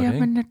mulighed for det,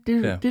 ikke?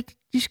 Men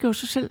de skal jo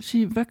så selv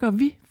sige, hvad gør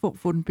vi for at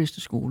få den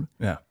bedste skole?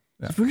 Ja.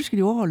 Selvfølgelig skal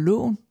de overholde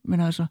loven, men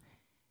altså,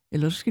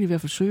 eller så skal de i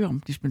hvert fald søge om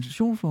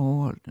dispensation for at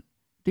overholde den.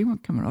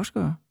 Det kan man også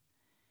gøre.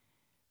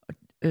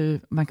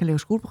 Man kan lave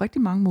skole på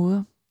rigtig mange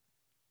måder.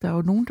 Der er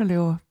jo nogen,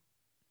 der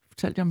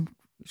fortalte jeg om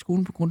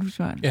skolen på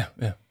Grundtvigsvejen,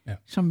 ja.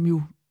 som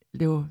jo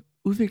laver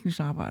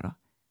udviklingsarbejder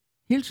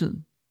hele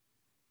tiden.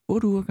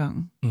 8 uger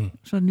gangen.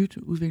 Så et nyt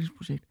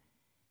udviklingsprojekt.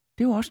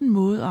 Det er jo også en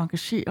måde at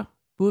engagere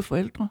både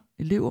forældre,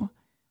 elever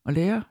og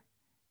lærere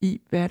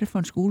i, hvad er det for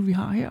en skole, vi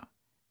har her?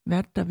 Hvad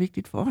er det, der er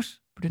vigtigt for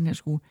os på den her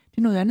skole? Det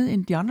er noget andet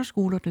end de andre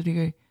skoler, der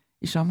ligger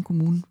i samme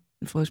kommune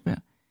i Frederiksberg.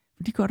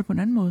 For de gør det på en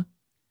anden måde.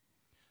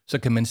 Så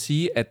kan man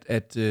sige,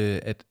 at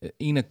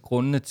en af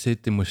grundene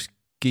til, det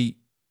måske,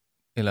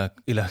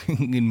 eller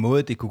en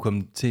måde, det kunne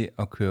komme til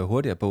at køre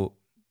hurtigere på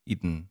i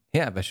den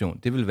her version,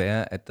 det vil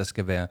være, at der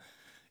skal være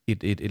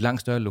et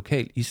langt større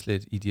lokalt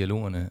islet i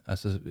dialogerne,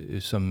 altså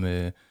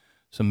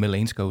som Mel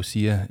Ainscough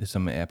siger,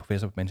 som er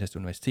professor på Manchester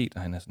Universitet,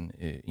 og han er sådan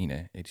en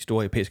af de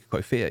store europæiske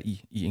koryfæer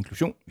i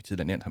inklusion. Vi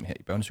tidligere nævnt ham her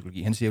i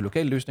børnepsykologi. Han siger jo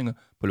lokale løsninger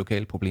på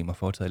lokale problemer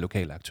foretaget af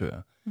lokale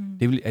aktører.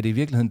 Er det i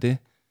virkeligheden det,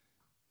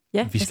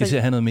 vi skal se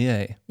at have noget mere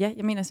af? Ja,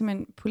 jeg mener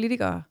simpelthen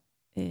politikere,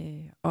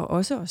 og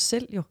også os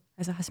selv jo,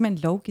 altså har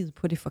simpelthen lovgivet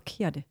på det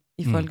forkerte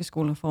i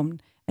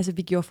folkeskolereformen. Altså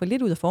vi gjorde for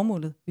lidt ud af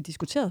formålet. Vi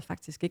diskuterede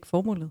faktisk ikke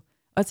formålet.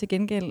 Og til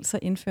gengæld så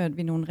indførte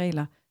vi nogle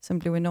regler, som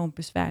blev enormt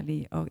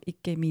besværlige og ikke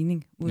gav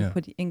mening ude på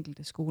de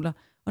enkelte skoler.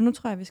 Og nu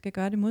tror jeg, vi skal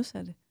gøre det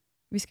modsatte.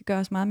 Vi skal gøre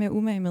os meget mere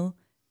umage med,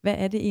 hvad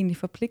er det egentlig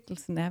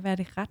forpligtelsen er, hvad er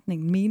det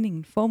retningen,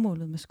 meningen,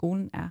 formålet med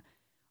skolen er.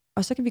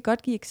 Og så kan vi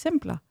godt give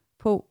eksempler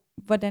på,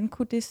 hvordan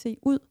kunne det se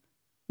ud,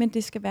 men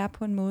det skal være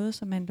på en måde,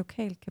 så man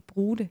lokalt kan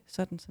bruge det,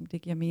 sådan som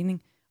det giver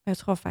mening. Og jeg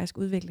tror faktisk,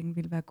 udviklingen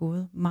vil være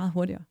gået meget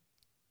hurtigere.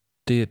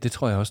 Det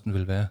tror jeg også, den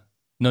vil være.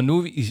 Når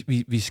nu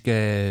vi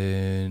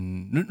skal...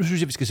 Nu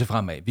synes jeg, vi skal se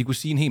fremad. Vi kunne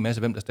sige en hel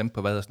masse, hvem der stemte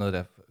på hvad og sådan noget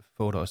der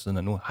for 8 år siden,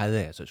 og nu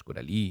havde jeg så skulle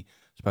da lige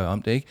spørger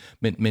om det, ikke?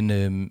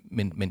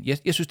 Men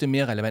jeg synes, det er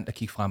mere relevant at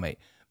kigge fremad.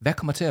 Hvad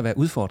kommer til at være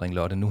udfordringen,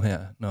 Lotte, nu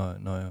her,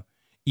 når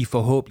I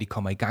forhåbentlig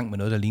kommer i gang med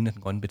noget, der ligner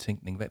den grønne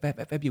betænkning?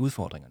 Hvad bliver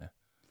udfordringerne?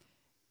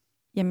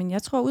 Jamen,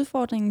 jeg tror,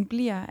 udfordringen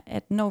bliver,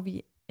 at når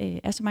vi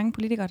er så mange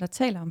politikere, der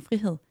taler om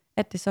frihed,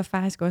 at det så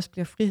faktisk også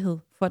bliver frihed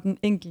for den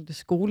enkelte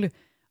skole.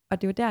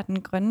 Og det er jo der,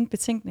 den grønne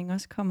betænkning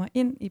også kommer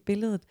ind i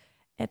billedet,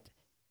 at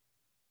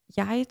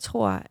jeg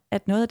tror,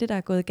 at noget af det, der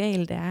er gået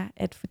galt, er,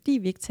 at fordi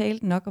vi ikke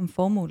talte nok om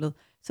formålet,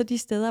 så de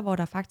steder, hvor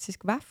der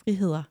faktisk var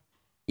friheder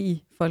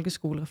i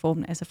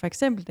folkeskolereformen, altså for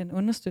eksempel den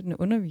understøttende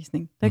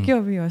undervisning, der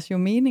gjorde vi os jo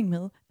mening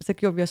med, altså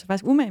gjorde vi os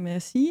faktisk umage med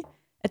at sige,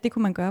 at det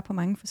kunne man gøre på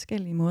mange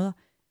forskellige måder.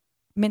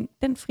 Men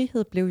den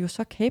frihed blev jo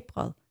så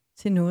kapret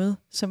til noget,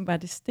 som var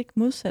det stik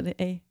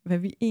modsatte af, hvad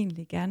vi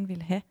egentlig gerne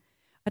ville have.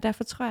 Og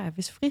derfor tror jeg, at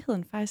hvis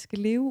friheden faktisk skal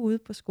leve ude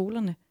på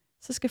skolerne,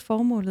 så skal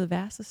formålet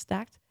være så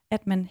stærkt,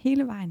 at man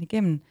hele vejen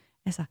igennem,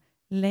 altså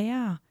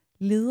lærere,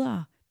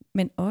 ledere,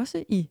 men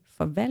også i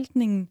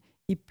forvaltningen,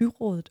 i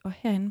byrådet og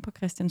herinde på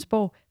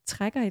Christiansborg,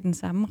 trækker i den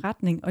samme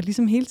retning, og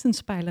ligesom hele tiden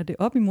spejler det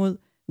op imod,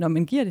 når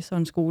man giver det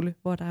sådan en skole,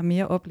 hvor der er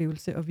mere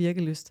oplevelse og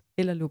virkelyst,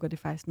 eller lukker det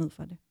faktisk ned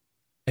for det.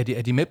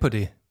 Er de med på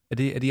det? Er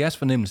det jeres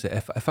fornemmelse?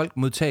 Er folk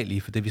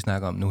modtagelige for det, vi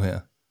snakker om nu her?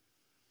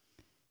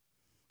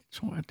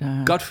 Tror jeg,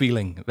 der... Gut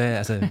feeling.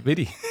 Ved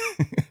de?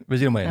 Hvad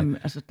siger du, Marianne? Jamen,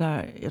 altså,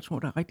 jeg tror,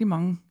 der er rigtig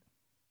mange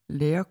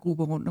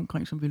lærergrupper rundt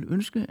omkring, som ville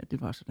ønske, at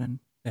det var sådan.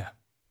 Ja.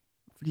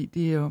 Fordi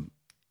det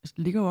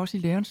ligger jo også i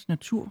lærerens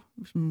natur,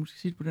 hvis man skal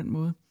sige det på den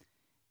måde,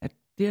 at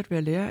det at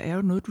være lærer er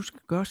jo noget, du skal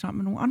gøre sammen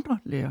med nogle andre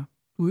lærere.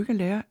 Du er ikke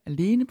lærer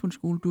alene på en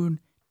skole, du er en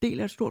del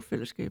af et stort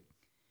fællesskab.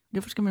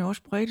 Derfor skal man jo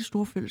også brede det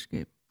store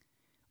fællesskab.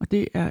 Og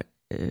det er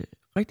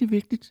rigtig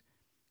vigtigt,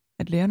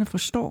 at lærerne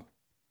forstår,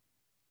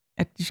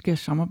 at de skal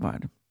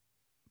samarbejde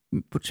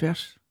på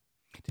tværs.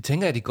 Det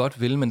tænker jeg, de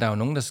godt vil, men der er jo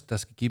nogen, der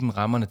skal give dem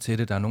rammerne til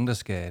det. Der er nogen,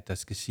 der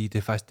skal sige, det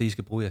er faktisk det, I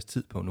skal bruge jeres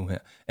tid på nu her.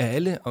 Er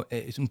alle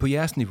på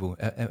jeres niveau,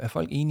 er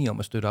folk enige om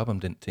at støtte op om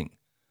den ting?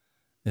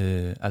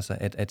 Altså,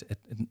 at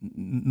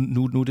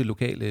nu er det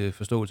lokale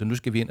forståelse, nu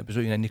skal vi ind og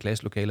besøge hinanden i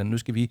klasselokalerne, nu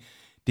skal vi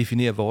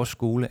definere vores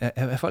skole.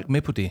 Er folk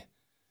med på det?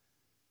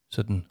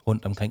 Sådan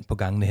rundt omkring på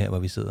gangene her, hvor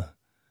vi sidder.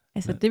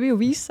 Altså, det vil jo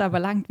vise sig, hvor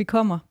langt vi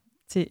kommer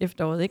til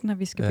efteråret, ikke, når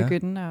vi skal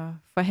begynde at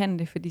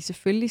forhandle, fordi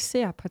selvfølgelig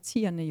ser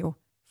partierne jo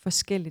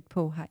forskelligt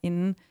på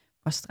herinde,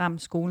 hvor stram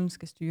skolen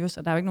skal styres,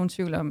 og der er jo ikke nogen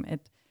tvivl om, at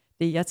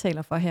det, jeg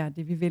taler for her,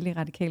 det vi vil i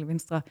Radikale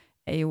Venstre,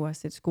 er jo at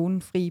sætte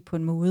skolen fri på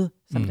en måde,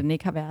 som den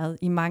ikke har været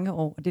i mange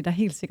år, og det er der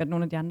helt sikkert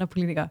nogle af de andre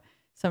politikere,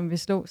 som vil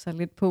slå sig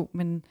lidt på,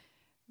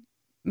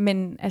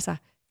 men altså,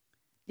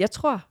 jeg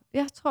tror,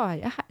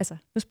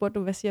 nu spurgte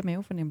du, hvad siger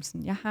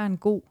mavefornemmelsen? Jeg har en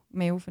god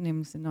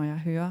mavefornemmelse, når jeg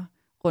hører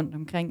rundt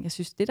omkring. Jeg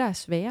synes, det der er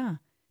sværere,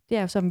 det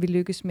er jo som vi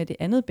lykkes med det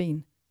andet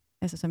ben.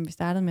 Altså som vi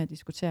startede med at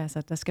diskutere,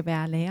 altså der skal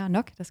være lærere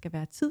nok, der skal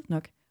være tid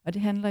nok. Og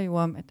det handler jo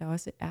om, at der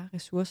også er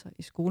ressourcer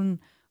i skolen.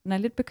 Og når jeg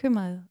er lidt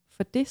bekymret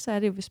for det, så er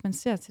det jo, hvis man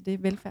ser til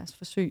det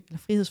velfærdsforsøg, eller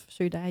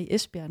frihedsforsøg, der er i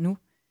Esbjerg nu,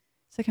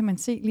 så kan man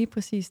se lige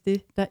præcis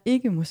det, der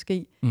ikke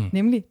måske.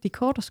 Nemlig, de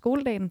korter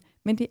skoledagen,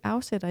 men de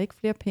afsætter ikke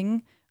flere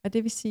penge. Og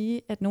det vil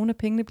sige, at nogle af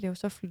pengene bliver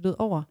så flyttet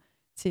over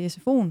til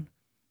SFO'en.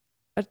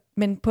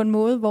 Men på en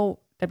måde,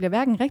 hvor der bliver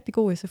hverken rigtig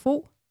god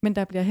SFO, men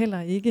der bliver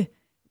heller ikke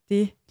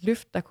det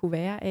løft, der kunne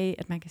være af,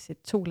 at man kan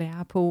sætte 2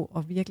 lærere på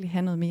og virkelig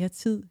have noget mere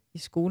tid i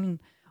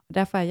skolen. Og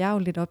derfor er jeg jo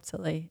lidt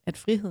optaget af, at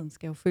friheden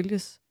skal jo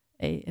følges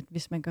af, at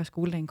hvis man gør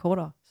skoledagen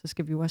kortere, så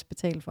skal vi jo også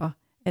betale for,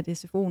 at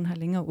SFO'en har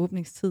længere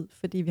åbningstid,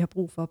 fordi vi har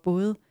brug for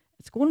både,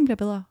 at skolen bliver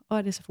bedre, og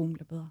at SFO'en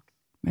bliver bedre.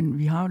 Men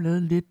vi har jo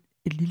lavet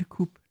et lille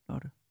kup,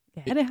 Lotte.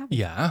 Ja, det har vi.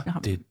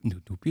 Ja,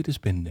 nu bliver det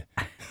spændende.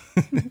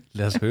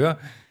 Lad os høre.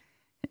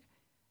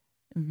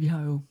 Vi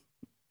har jo...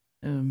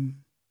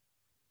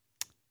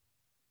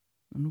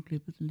 Og nu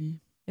glippede det lige.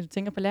 Ja, du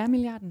tænker på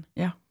lærermilliarden?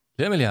 Ja.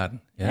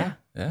 Lærermilliarden? Ja.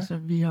 Altså,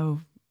 vi har jo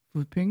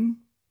fået penge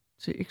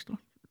til ekstra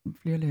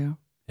flere lærere.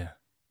 Ja.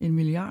 1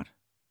 milliard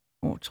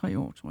over 3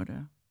 år, tror jeg det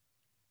er.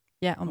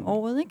 Ja, om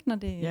året, ikke? Når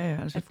det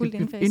altså er fuldt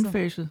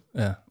indfaset.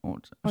 Ja.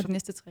 Og de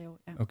næste 3 år,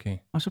 ja. Okay.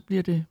 Og så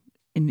bliver det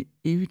en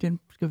evig, den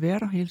skal være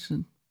der hele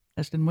tiden.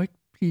 Altså, den må ikke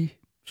blive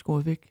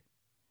skåret væk.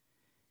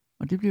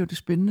 Og det bliver jo det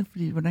spændende,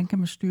 fordi hvordan kan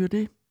man styre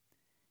det,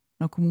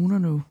 når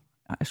kommunerne jo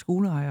er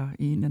skoleejere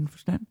i en eller anden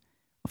forstand,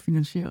 og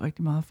finansierer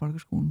rigtig meget af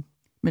folkeskolen.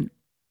 Men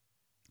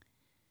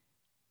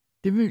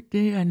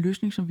det er en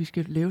løsning, som vi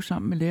skal lave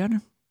sammen med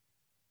lærerne.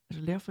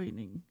 Altså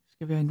lærerforeningen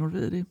skal være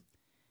involveret i det.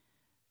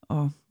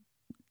 Og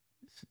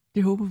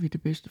det håber vi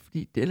det bedste,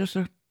 fordi ellers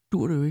så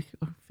dur det jo ikke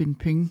at finde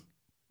penge,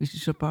 hvis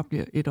det så bare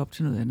bliver et op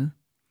til noget andet.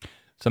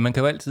 Så man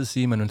kan jo altid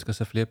sige, at man ønsker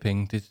sig flere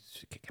penge.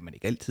 Det kan man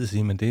ikke altid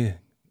sige, men det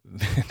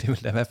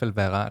vil da i hvert fald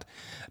være rart.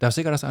 Der er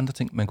sikkert også andre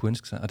ting, man kunne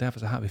ønske sig, og derfor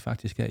så har vi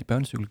faktisk her i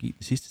børnepsykologi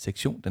den sidste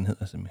sektion, den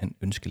hedder simpelthen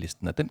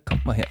ønskelisten, og den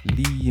kommer her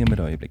lige om et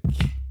øjeblik.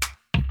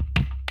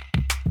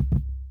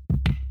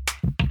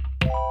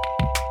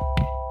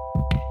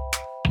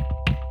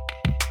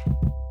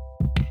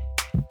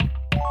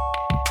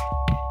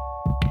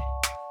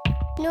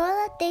 Noget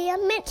af det, jeg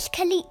mindst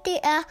kan lide, det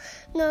er,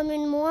 når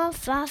min mor og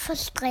far får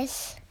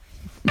stress.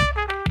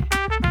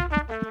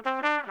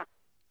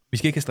 Vi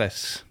skal ikke have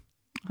stress.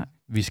 Nej.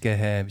 Vi skal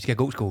have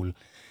god skole.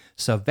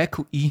 Så hvad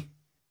kunne I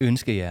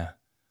ønske jer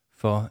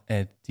for,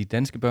 at de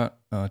danske børn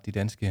og de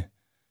danske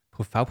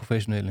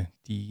fagprofessionelle,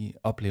 de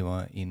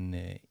oplever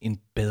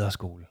en bedre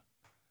skole?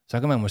 Så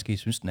kan man måske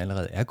synes, den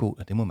allerede er god,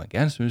 og det må man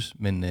gerne synes,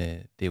 men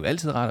det er jo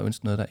altid rart at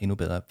ønske noget, der er endnu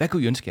bedre. Hvad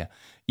kunne I ønske jer?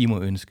 I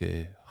må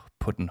ønske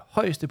på den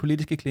højeste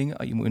politiske klinge,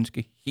 og I må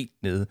ønske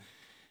helt nede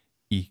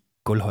i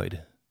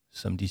gulvhøjde,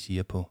 som de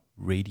siger på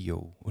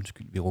radio.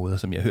 Undskyld, vi råder,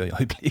 som jeg hører i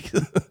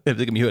øjeblikket. Jeg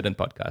ved ikke, om I hører den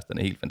podcast, den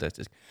er helt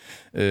fantastisk.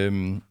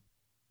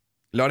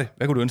 Lotte,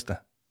 hvad kunne du ønske dig?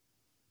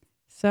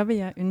 Så vil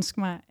jeg ønske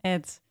mig,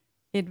 at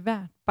et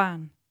hvert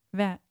barn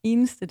hver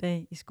eneste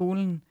dag i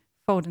skolen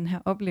får den her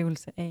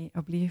oplevelse af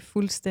at blive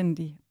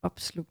fuldstændig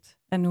opslugt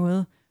af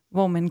noget,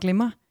 hvor man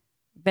glemmer,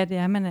 hvad det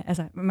er,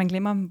 man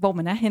glemmer, hvor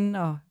man er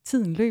henne, og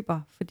tiden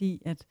løber,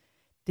 fordi at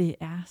det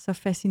er så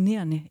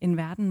fascinerende en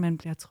verden, man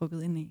bliver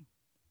trukket ind i.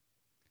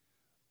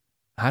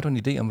 Har du en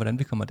idé om, hvordan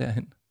vi kommer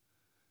derhen?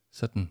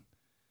 Sådan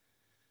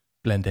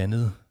blandt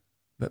andet.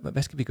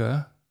 Hvad skal vi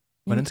gøre?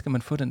 Hvordan skal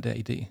man få den der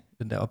idé,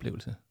 den der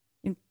oplevelse?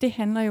 Det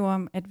handler jo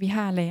om, at vi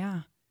har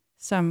lærere,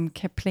 som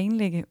kan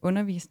planlægge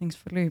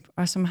undervisningsforløb,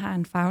 og som har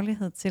en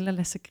faglighed til at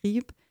lade sig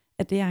gribe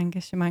af det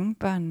engagement,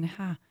 børnene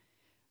har.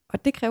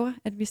 Og det kræver,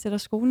 at vi sætter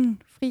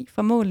skolen fri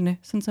fra målene,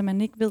 sådan så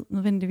man ikke ved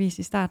nødvendigvis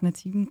i starten af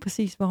timen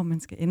præcis, hvor man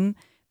skal ende,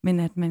 men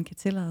at man kan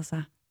tillade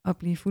sig at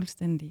blive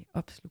fuldstændig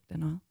opslugt af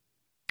noget.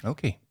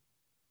 Okay.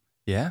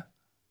 Ja.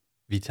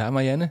 Vi tager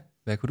Marianne.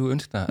 Hvad kunne du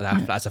ønske dig? Der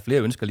er altså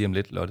flere ønsker lige om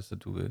lidt, Lotte, så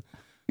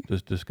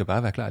du skal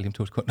bare være klar lige om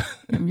 2 sekunder.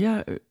 Jamen,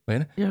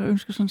 jeg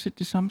ønsker sådan set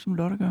det samme, som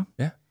Lotte gør.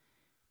 Ja.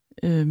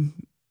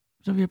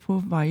 Så vil jeg prøve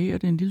at variere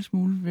det en lille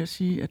smule ved at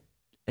sige,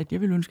 at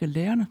jeg vil ønske, at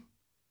lærerne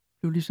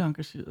blev lige så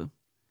engageret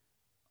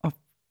og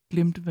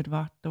glemte, hvad det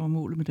var, der var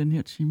målet med den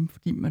her time,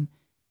 fordi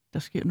der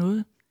sker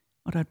noget,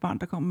 og der er et barn,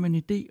 der kommer med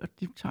en idé, og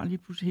de tager lige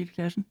pludselig hele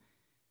klassen,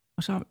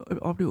 og så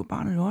oplever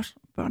barnet jo også,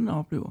 børnene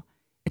oplever,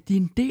 at de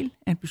er en del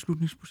af en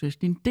beslutningsproces,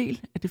 de er en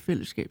del af det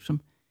fællesskab,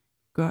 som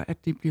gør,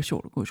 at det bliver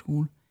sjovt at gå i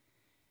skole.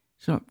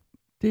 Så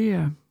det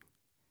er,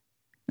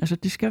 altså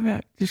det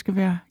skal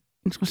være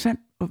interessant,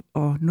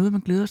 og noget,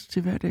 man glæder sig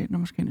til hver dag, når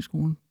man skal ind i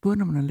skolen. Både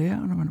når man er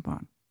lærer, og når man er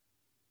barn.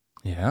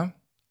 Ja,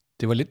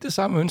 det var lidt det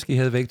samme ønske, I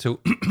havde begge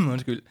to.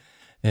 Undskyld.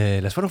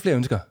 Lad os få nogle flere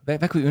ønsker.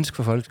 Hvad kunne I ønske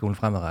for folkeskolen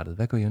fremadrettet?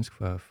 Hvad kunne I ønske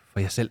for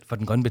jer selv, for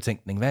den grønne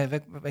betænkning? Hvad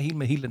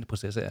med hele den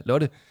proces er?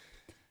 Lotte,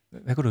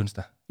 hvad kunne du ønske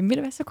dig? Jamen ved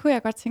du hvad, så kunne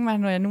jeg godt tænke mig,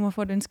 når jeg nu må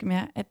få et ønske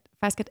mere,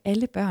 at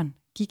alle børn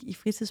gik i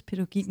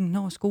fritidspædagogikken,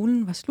 når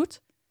skolen var slut.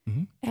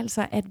 Mm-hmm.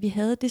 Altså at vi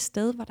havde det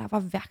sted, hvor der var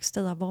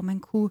værksteder, hvor man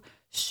kunne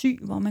sy,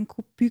 hvor man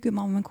kunne bygge,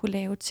 hvor man kunne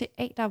lave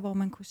teater, hvor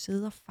man kunne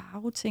sidde og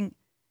farve ting.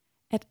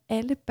 At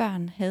alle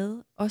børn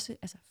havde også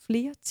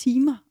flere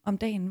timer om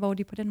dagen, hvor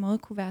de på den måde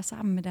kunne være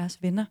sammen med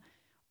deres venner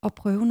og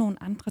prøve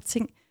nogle andre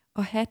ting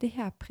og have det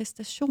her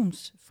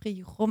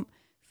præstationsfri rum.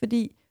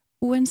 Fordi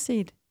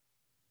uanset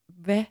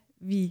hvad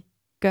vi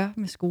gør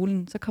med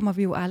skolen, så kommer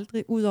vi jo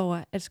aldrig ud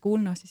over, at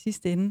skolen også i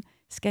sidste ende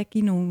skal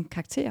give nogle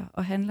karakterer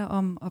og handler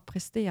om at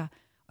præstere.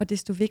 Og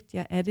desto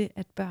vigtigere er det,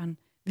 at børn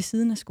ved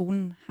siden af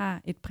skolen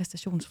har et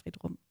præstationsfrit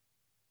rum.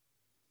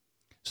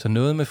 Så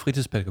noget med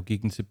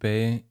fritidspædagogikken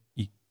tilbage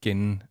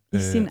igen. I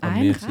sin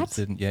egen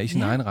ret. Ja, i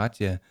sin egen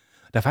ret, ja.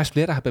 Der er faktisk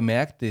flere, der har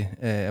bemærket det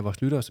af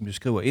vores lyttere, som jo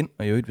skriver ind.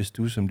 Og i øvrigt, hvis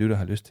du som lytter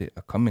har lyst til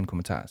at komme med en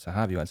kommentar, så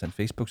har vi jo altså en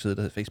Facebook-side,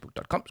 der hedder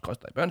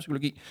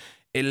facebook.com/børnepsykologi.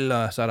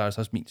 Eller så er der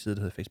altså også min side,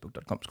 der hedder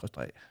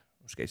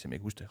facebook.com/nu skal jeg se, om jeg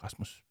kan huske det,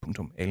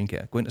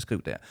 rasmus.alenkær. Gå ind og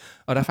skriv der.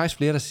 Og der er faktisk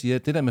flere, der siger,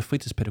 at det der med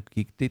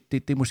fritidspædagogik,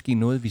 det er måske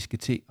noget, vi skal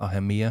til at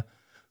have mere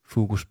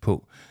fokus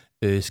på.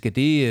 Skal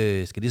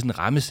det sådan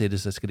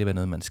rammesættes, så skal det være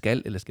noget, man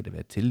skal, eller skal det være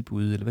et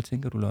tilbud? Eller hvad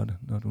tænker du, Lotte,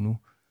 når du nu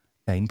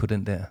er inde på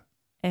den der?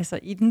 Altså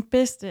i den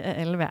bedste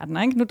af alle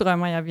verdener, ikke? Nu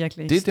drømmer jeg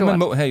virkelig det er stort. Det, man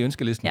må her i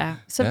ønskelisten. Ja,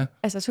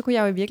 så kunne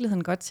jeg jo i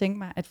virkeligheden godt tænke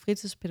mig, at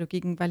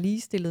fritidspædagogikken var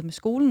ligestillet med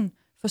skolen,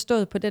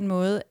 forstået på den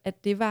måde,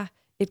 at det var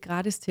et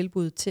gratis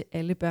tilbud til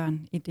alle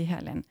børn i det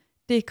her land.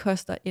 Det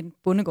koster en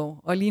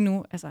bondegård, og lige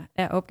nu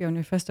er opgaven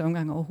i første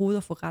omgang overhovedet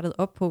at få rettet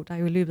op på. Der er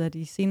jo i løbet af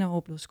de senere år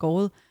blevet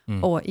skåret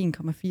over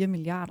 1,4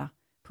 milliarder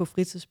på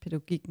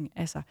fritidspædagogikken.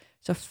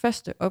 Så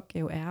første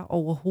opgave er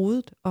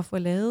overhovedet at få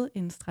lavet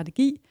en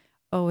strategi,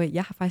 og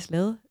jeg har faktisk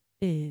lavet,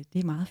 det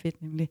er meget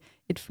fedt nemlig,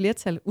 et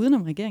flertal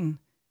udenom regeringen.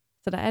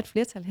 Så der er et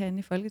flertal herinde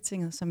i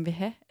Folketinget, som vil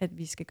have, at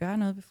vi skal gøre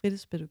noget ved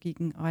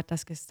fritidspædagogikken, og at der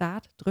skal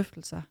starte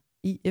drøftelser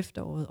i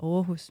efteråret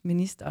over hos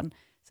ministeren.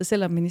 Så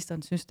selvom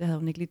ministeren synes, det havde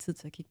hun ikke lige tid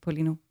til at kigge på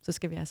lige nu, så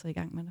skal vi altså i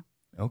gang med det.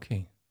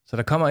 Okay. Så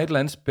der kommer et eller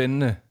andet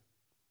spændende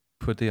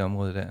på det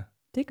område der?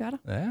 Det gør der.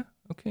 Ja,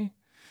 okay.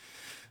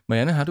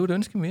 Marianne, har du et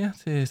ønske mere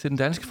til den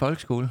danske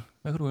folkeskole?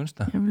 Hvad kan du ønske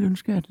dig? Jeg vil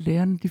ønske, at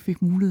lærerne de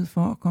fik mulighed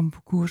for at komme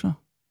på kurser.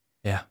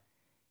 Ja.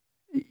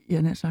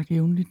 Jeg har sagt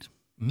jævnligt.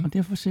 Og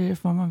derfor ser jeg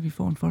for mig, at vi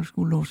får en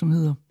folkeskolelov, som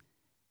hedder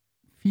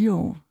 4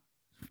 år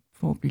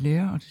for at blive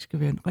lærer, og det skal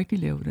være en rigtig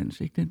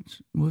læreruddannelse, ikke den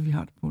måde, vi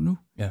har det på nu.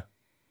 Ja.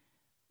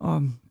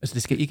 Og, altså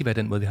det skal ikke være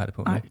den måde, vi har det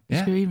på? Nej, det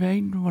skal ikke være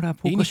en, hvor der er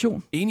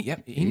progression. Enig.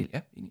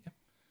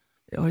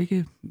 Og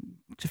ikke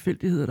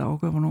tilfældigheder, der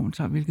afgør, hvornår man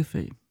tager hvilket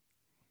fag.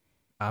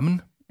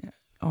 Amen. Ja,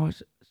 og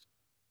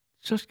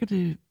så skal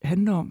det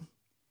handle om,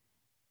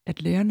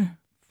 at lærerne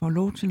får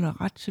lov til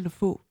at ret til at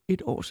få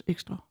 1 års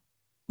ekstra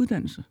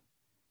uddannelse.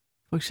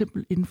 For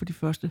eksempel inden for de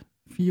første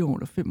 4 år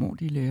eller 5 år,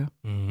 de er lærer.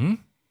 Mm-hmm.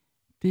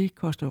 Det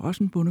koster jo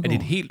også en bondegård. Er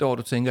det et helt år,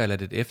 du tænker, eller er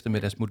det et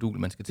eftermiddagsmodul,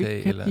 man skal tage?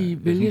 Det kan eller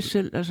de vælge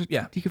selv.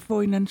 Altså, de kan få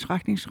en eller anden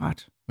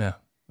trækningsret. Ja.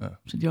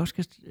 Så de også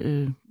kan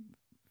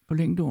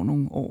forlænge det over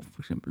nogle år,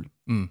 for eksempel,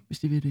 hvis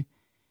de vil det.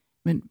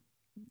 Men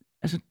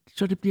altså,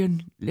 så det bliver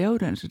en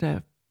læreruddannelse, der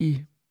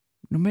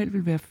normalt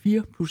vil være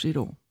 4 plus 1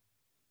 år.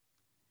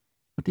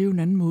 Og det er jo en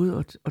anden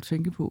måde at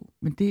tænke på.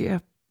 Men det er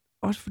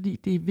også fordi,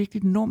 det er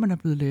vigtigt, når man er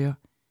blevet lærer,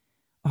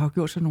 og har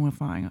gjort sig nogle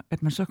erfaringer,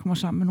 at man så kommer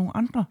sammen med nogle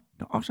andre,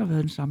 der også har været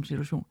i den samme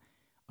situation,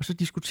 og så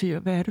diskuterer,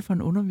 hvad er det for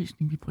en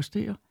undervisning, vi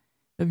præsterer?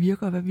 Hvad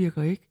virker, og hvad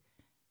virker ikke?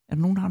 Er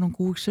der nogen, der har nogle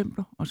gode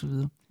eksempler? Og så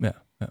videre. Ja.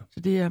 Så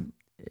det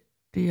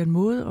er en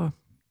måde at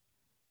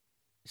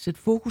sætte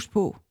fokus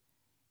på,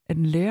 at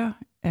en lærer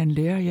er en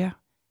lærer, ja,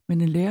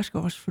 men en lærer skal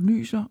også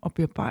forny sig og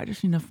bearbejde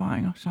sine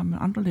erfaringer sammen med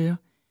andre lærere.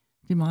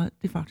 Det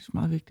er faktisk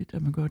meget vigtigt,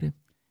 at man gør det,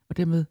 og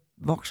dermed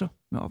vokser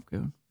med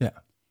opgaven. Ja.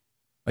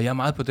 Og jeg er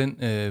meget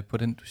på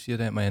den, du siger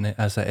der,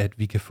 Marianne, altså at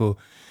vi kan få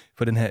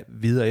den her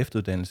videre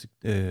efteruddannelse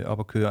op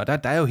at køre. Og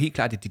der er jo helt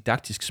klart et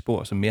didaktisk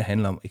spor, som mere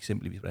handler om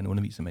eksempelvis, hvordan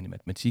underviser man i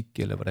matematik,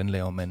 eller hvordan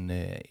laver man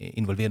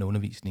involverende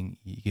undervisning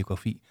i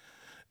geografi.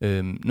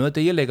 Noget af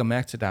det, jeg lægger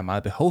mærke til, der er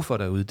meget behov for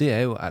derude, det er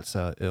jo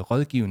altså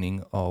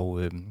rådgivning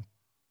og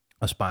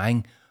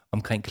sparring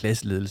omkring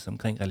klasseledelse,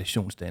 omkring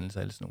relationsdannelse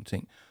og alle sådan nogle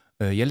ting.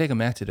 Jeg lægger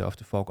mærke til, at det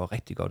ofte foregår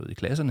rigtig godt ud i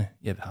klasserne.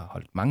 Jeg har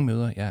holdt mange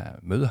møder, jeg er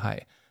mødehaj,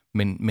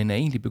 men er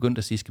egentlig begyndt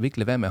at sige, skal vi ikke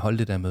lade være med at holde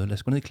det der møde? Lad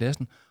os gå ned i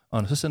klassen,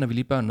 og så sender vi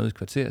lige børn ned i et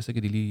kvarter, så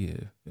kan de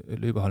lige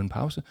løbe og holde en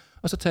pause,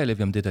 og så taler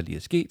vi om det, der lige er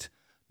sket.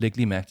 Læg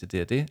lige mærke til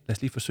det og det. Lad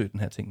os lige forsøge den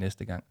her ting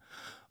næste gang.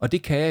 Og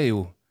det kan jeg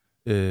jo,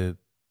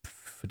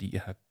 fordi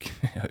jeg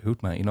har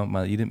øvet mig enormt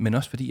meget i det, men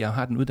også fordi jeg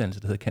har den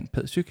uddannelse, der hedder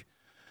Cand.Pæd.Psyk,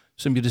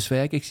 som jo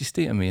desværre ikke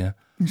eksisterer mere.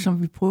 Men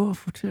som vi prøver at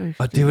få til at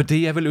eksistere. Og det var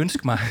det, jeg ville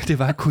ønske mig. Det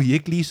var, kunne I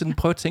ikke lige sådan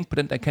prøve at tænke på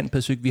den der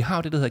Cand.Pæd.Psyk? Vi har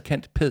jo det, der hedder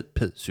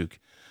Cand.Pæd.Psyk,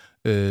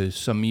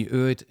 som i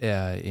øvrigt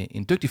er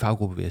en dygtig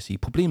faggruppe, vil jeg sige.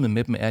 Problemet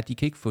med dem er, at de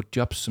kan ikke få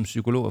jobs som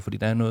psykologer, fordi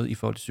der er noget i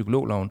forhold til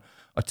psykologloven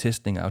og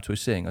testning,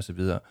 autorisering osv.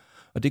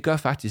 Og det gør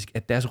faktisk,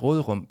 at deres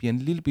råderum bliver en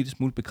lille bitte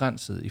smule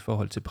begrænset i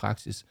forhold til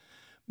praksis.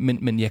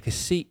 Men jeg kan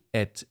se,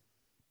 at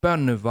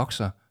børnene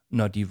vokser,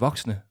 når de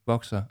voksne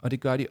vokser, og det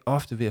gør de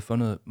ofte ved at få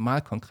noget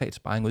meget konkret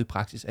sparring ud i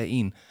praksis af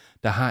en,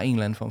 der har en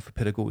eller anden form for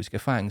pædagogisk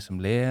erfaring som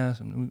lærer,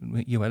 som nu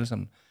I jo alle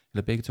sammen,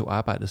 eller begge to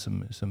arbejdet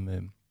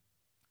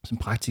som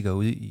praktikere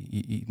ude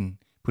i den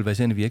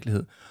pulveriserende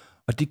virkelighed.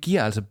 Og det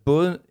giver altså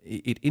både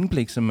et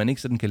indblik, som man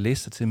ikke sådan kan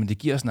læse sig til, men det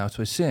giver også en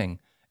autorisering,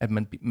 at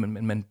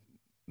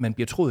man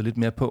bliver troet lidt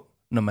mere på,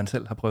 når man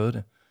selv har prøvet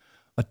det.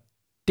 Og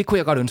det kunne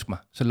jeg godt ønske mig.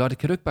 Så Lotte,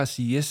 kan du ikke bare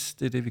sige, yes,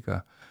 det er det, vi gør?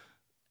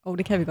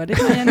 Det kan vi godt,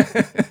 ikke, Marianne?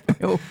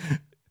 Jo.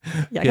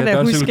 Jeg kan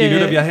da huske,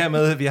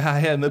 vi har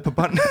her med på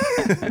bånd.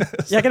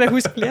 Jeg kan da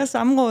huske flere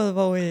samråd,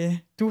 hvor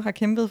du har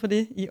kæmpet for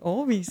det i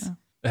årevis.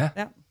 Ja.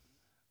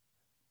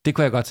 Det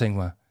kunne jeg godt tænke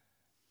mig.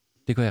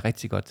 Det kunne jeg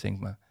rigtig godt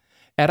tænke mig.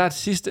 Er der et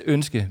sidste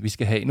ønske, vi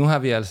skal have? Nu har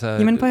vi altså...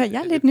 Jamen, jeg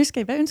er lidt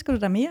nysgerrig. Hvad ønsker du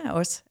der mere af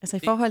os? Altså i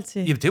forhold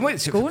til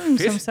skolen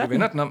som sådan? Jeg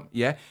vender den om.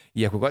 Ja,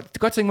 jeg kunne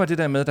godt tænke mig det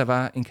der med, at der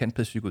var en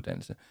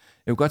Cand.Pæd.Psyk-uddannelse.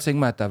 Jeg kunne godt tænke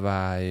mig,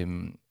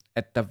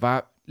 at der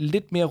var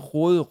lidt mere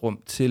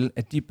råderum til,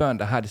 at de børn,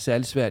 der har det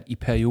særligt svært i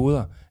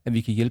perioder, at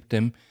vi kan hjælpe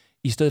dem,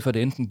 i stedet for at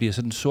det enten bliver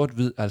sådan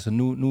sort-hvid, altså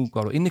nu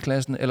går du ind i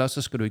klassen, eller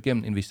så skal du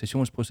igennem en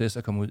visitationsproces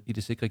og komme ud i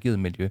det segregerede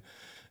miljø.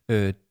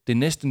 Det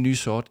næste nye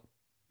sort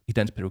i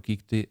dansk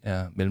pædagogik, det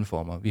er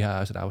mellemformer. Vi har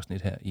også et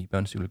afsnit her i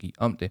børnepsykologi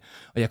om det.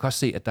 Og jeg kan også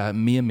se, at der er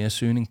mere og mere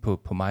søgning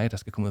på mig, der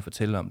skal komme ud og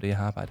fortælle om det. Jeg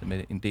har arbejdet med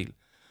det en del.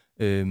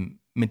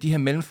 Men de her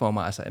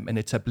mellemformer, altså at man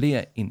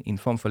etablerer en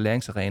form for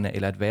læringsarena,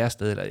 eller et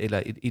værested,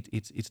 eller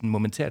et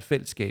momentært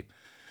fællesskab,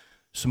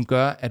 som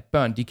gør, at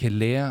børn de kan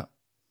lære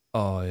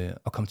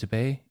at komme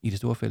tilbage i det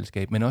store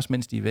fællesskab, men også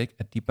mens de er væk,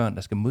 at de børn,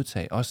 der skal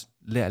modtage, også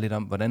lærer lidt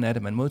om, hvordan er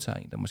det, man modtager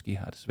en, der måske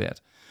har det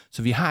svært.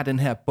 Så vi har den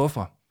her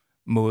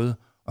buffer-måde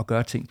at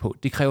gøre ting på.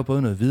 Det kræver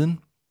både noget viden,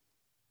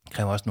 det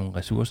kræver også nogle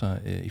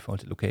ressourcer i forhold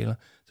til lokaler,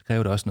 så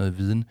kræver det også noget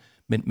viden,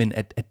 men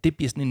at det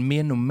bliver sådan en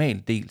mere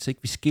normal del, så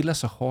ikke vi skiller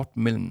så hårdt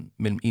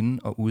mellem inde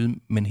og ude,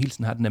 men hele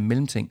tiden har den her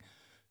mellemting,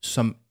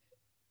 som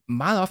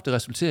meget ofte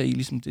resulterer i,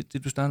 ligesom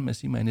det du startede med at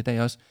sige mig i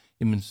dag også,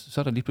 jamen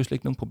så er der lige pludselig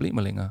ikke nogen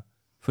problemer længere.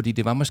 Fordi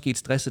det var måske et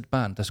stresset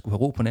barn, der skulle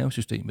have ro på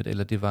nervesystemet,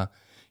 eller det var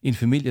en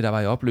familie, der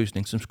var i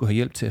opløsning, som skulle have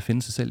hjælp til at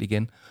finde sig selv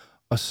igen.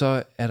 Og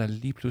så er der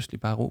lige pludselig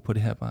bare ro på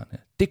det her barn her.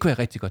 Det kunne jeg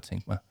rigtig godt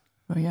tænke mig.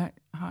 Og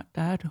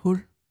der er et hul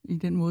i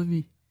den måde,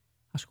 vi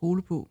har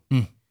skole på,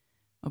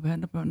 og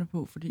behandler børnene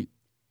på, fordi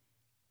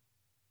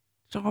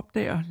så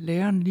opdager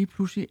læreren lige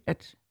pludselig,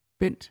 at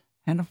Bent,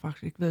 han har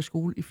faktisk ikke været i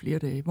skole i flere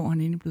dage, hvor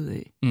han egentlig er blevet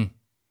af.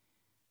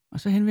 Og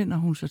så henvender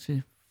hun sig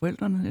til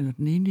forældrene, eller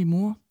den enlige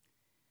mor,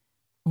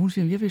 og hun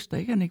siger, jeg vidste da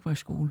ikke, at han ikke var i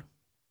skole.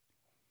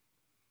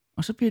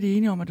 Og så bliver de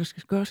enige om, at der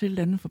skal gøres et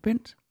eller andet for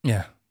Bent.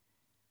 Ja.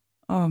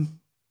 Og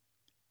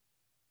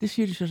det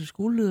siger de så til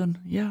skolelederen.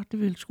 Ja, det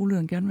vil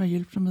skolelederen gerne være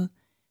hjælp med.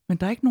 Men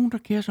der er ikke nogen, der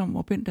kærer sig om,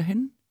 hvor Bent er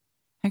henne.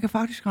 Han kan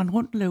faktisk rende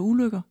rundt og lave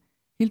ulykker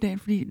hele dagen,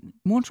 fordi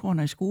moren tror, han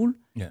er i skole.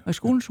 Ja. Og i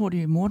skolen tror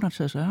de, at moren har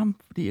taget sig af ham,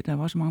 fordi der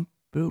var så mange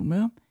bøvl med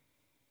ham.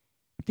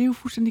 Og det er jo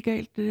fuldstændig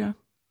galt, det der.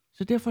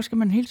 Så derfor skal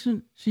man hele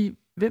tiden sige,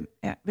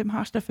 hvem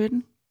har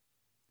stafetten?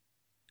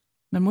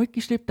 Man må ikke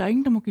give slip. Der er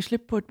ingen, der må give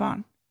slip på et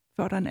barn,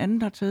 før der er en anden,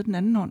 der har taget den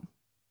anden hånd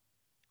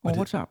og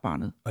overtager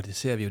barnet. Og det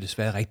ser vi jo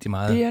desværre rigtig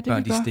meget.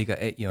 Børn, de stikker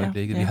af i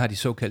øjeblikket. Ja. Vi har de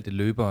såkaldte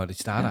løbere, og de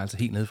starter altså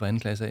helt nede fra anden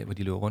klasse af, hvor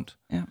de løber rundt.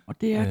 Ja,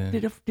 og det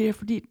er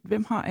fordi,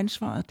 hvem har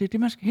ansvaret? Det er det,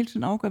 man skal hele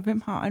tiden afgøre.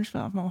 Hvem har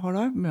ansvaret for at holde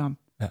øje med ham?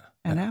 Ja.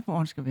 Han er, hvor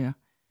han skal være.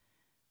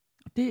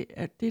 Og det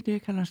er det,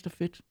 jeg kalder en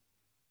stafet.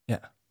 Ja.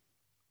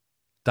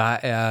 Der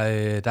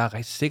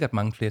er sikkert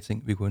mange flere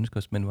ting, vi kunne ønske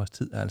os, men vores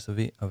tid er altså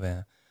ved at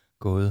være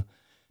gået.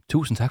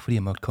 Tusind tak, fordi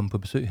jeg måtte komme på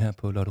besøg her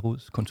på Lotte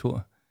Rods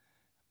kontor.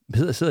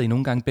 Sidder I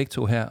nogle gange begge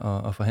to her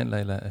og forhandler,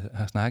 eller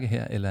har snakket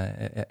her, eller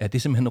er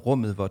det simpelthen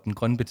rummet, hvor den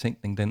grønne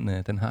betænkning,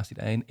 den har sit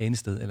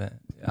anested, eller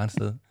andet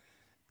sted,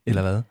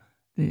 eller hvad?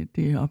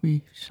 Det er oppe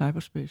i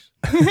cyberspace.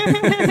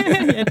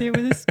 Ja, det er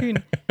ude i skyen.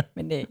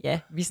 Men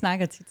vi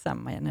snakker tit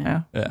sammen,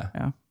 Marianne.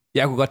 Ja.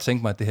 Jeg kunne godt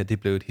tænke mig, at det her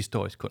blev et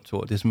historisk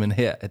kontor. Det er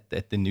simpelthen her,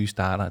 at det nye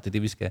starter. Det er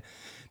det, vi skal.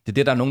 Det er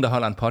det, der er nogen, der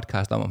holder en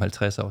podcast om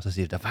 50 år, så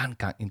siger der var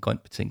engang en grøn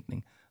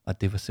betænkning,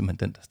 og det var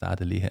simpelthen den, der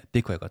startede lige her.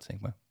 Det kunne jeg godt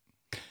tænke mig.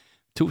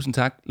 Tusind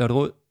tak, Lotte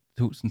Rod.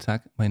 Tusind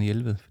tak, Marianne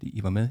Jelved, fordi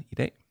I var med i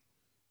dag.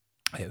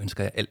 Og jeg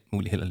ønsker jer alt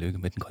muligt held og lykke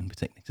med den grønne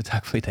betænkning. Så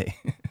tak for i dag.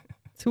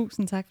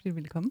 Tusind tak, fordi du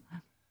ville komme.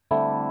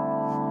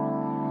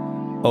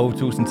 Og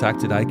tusind tak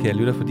til dig, kære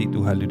lytter, fordi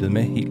du har lyttet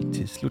med helt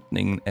til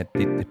slutningen af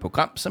dette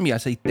program, som jeg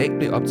altså i dag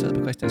blev optaget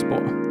på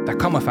Christiansborg. Der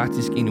kommer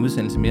faktisk en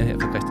udsendelse mere her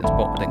fra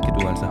Christiansborg, og den kan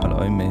du altså holde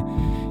øje med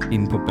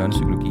inde på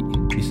Børnepsykologi.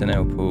 Vi sender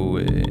jo på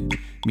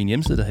min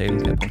hjemmeside, der hedder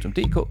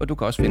halenkær.dk, og du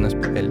kan også finde os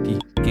på alle de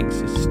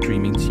gængse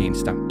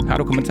streamingtjenester. Har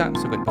du kommentarer,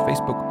 så gå ind på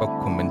Facebook og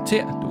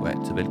kommenter. Du er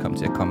altid velkommen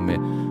til at komme med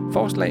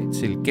forslag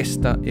til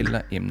gæster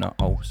eller emner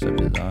og så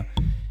videre.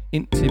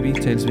 Indtil vi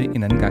tales ved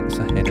en anden gang,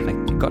 så have det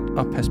rigtig godt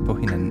og pas på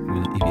hinanden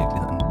ude i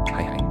virkeligheden.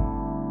 Hej.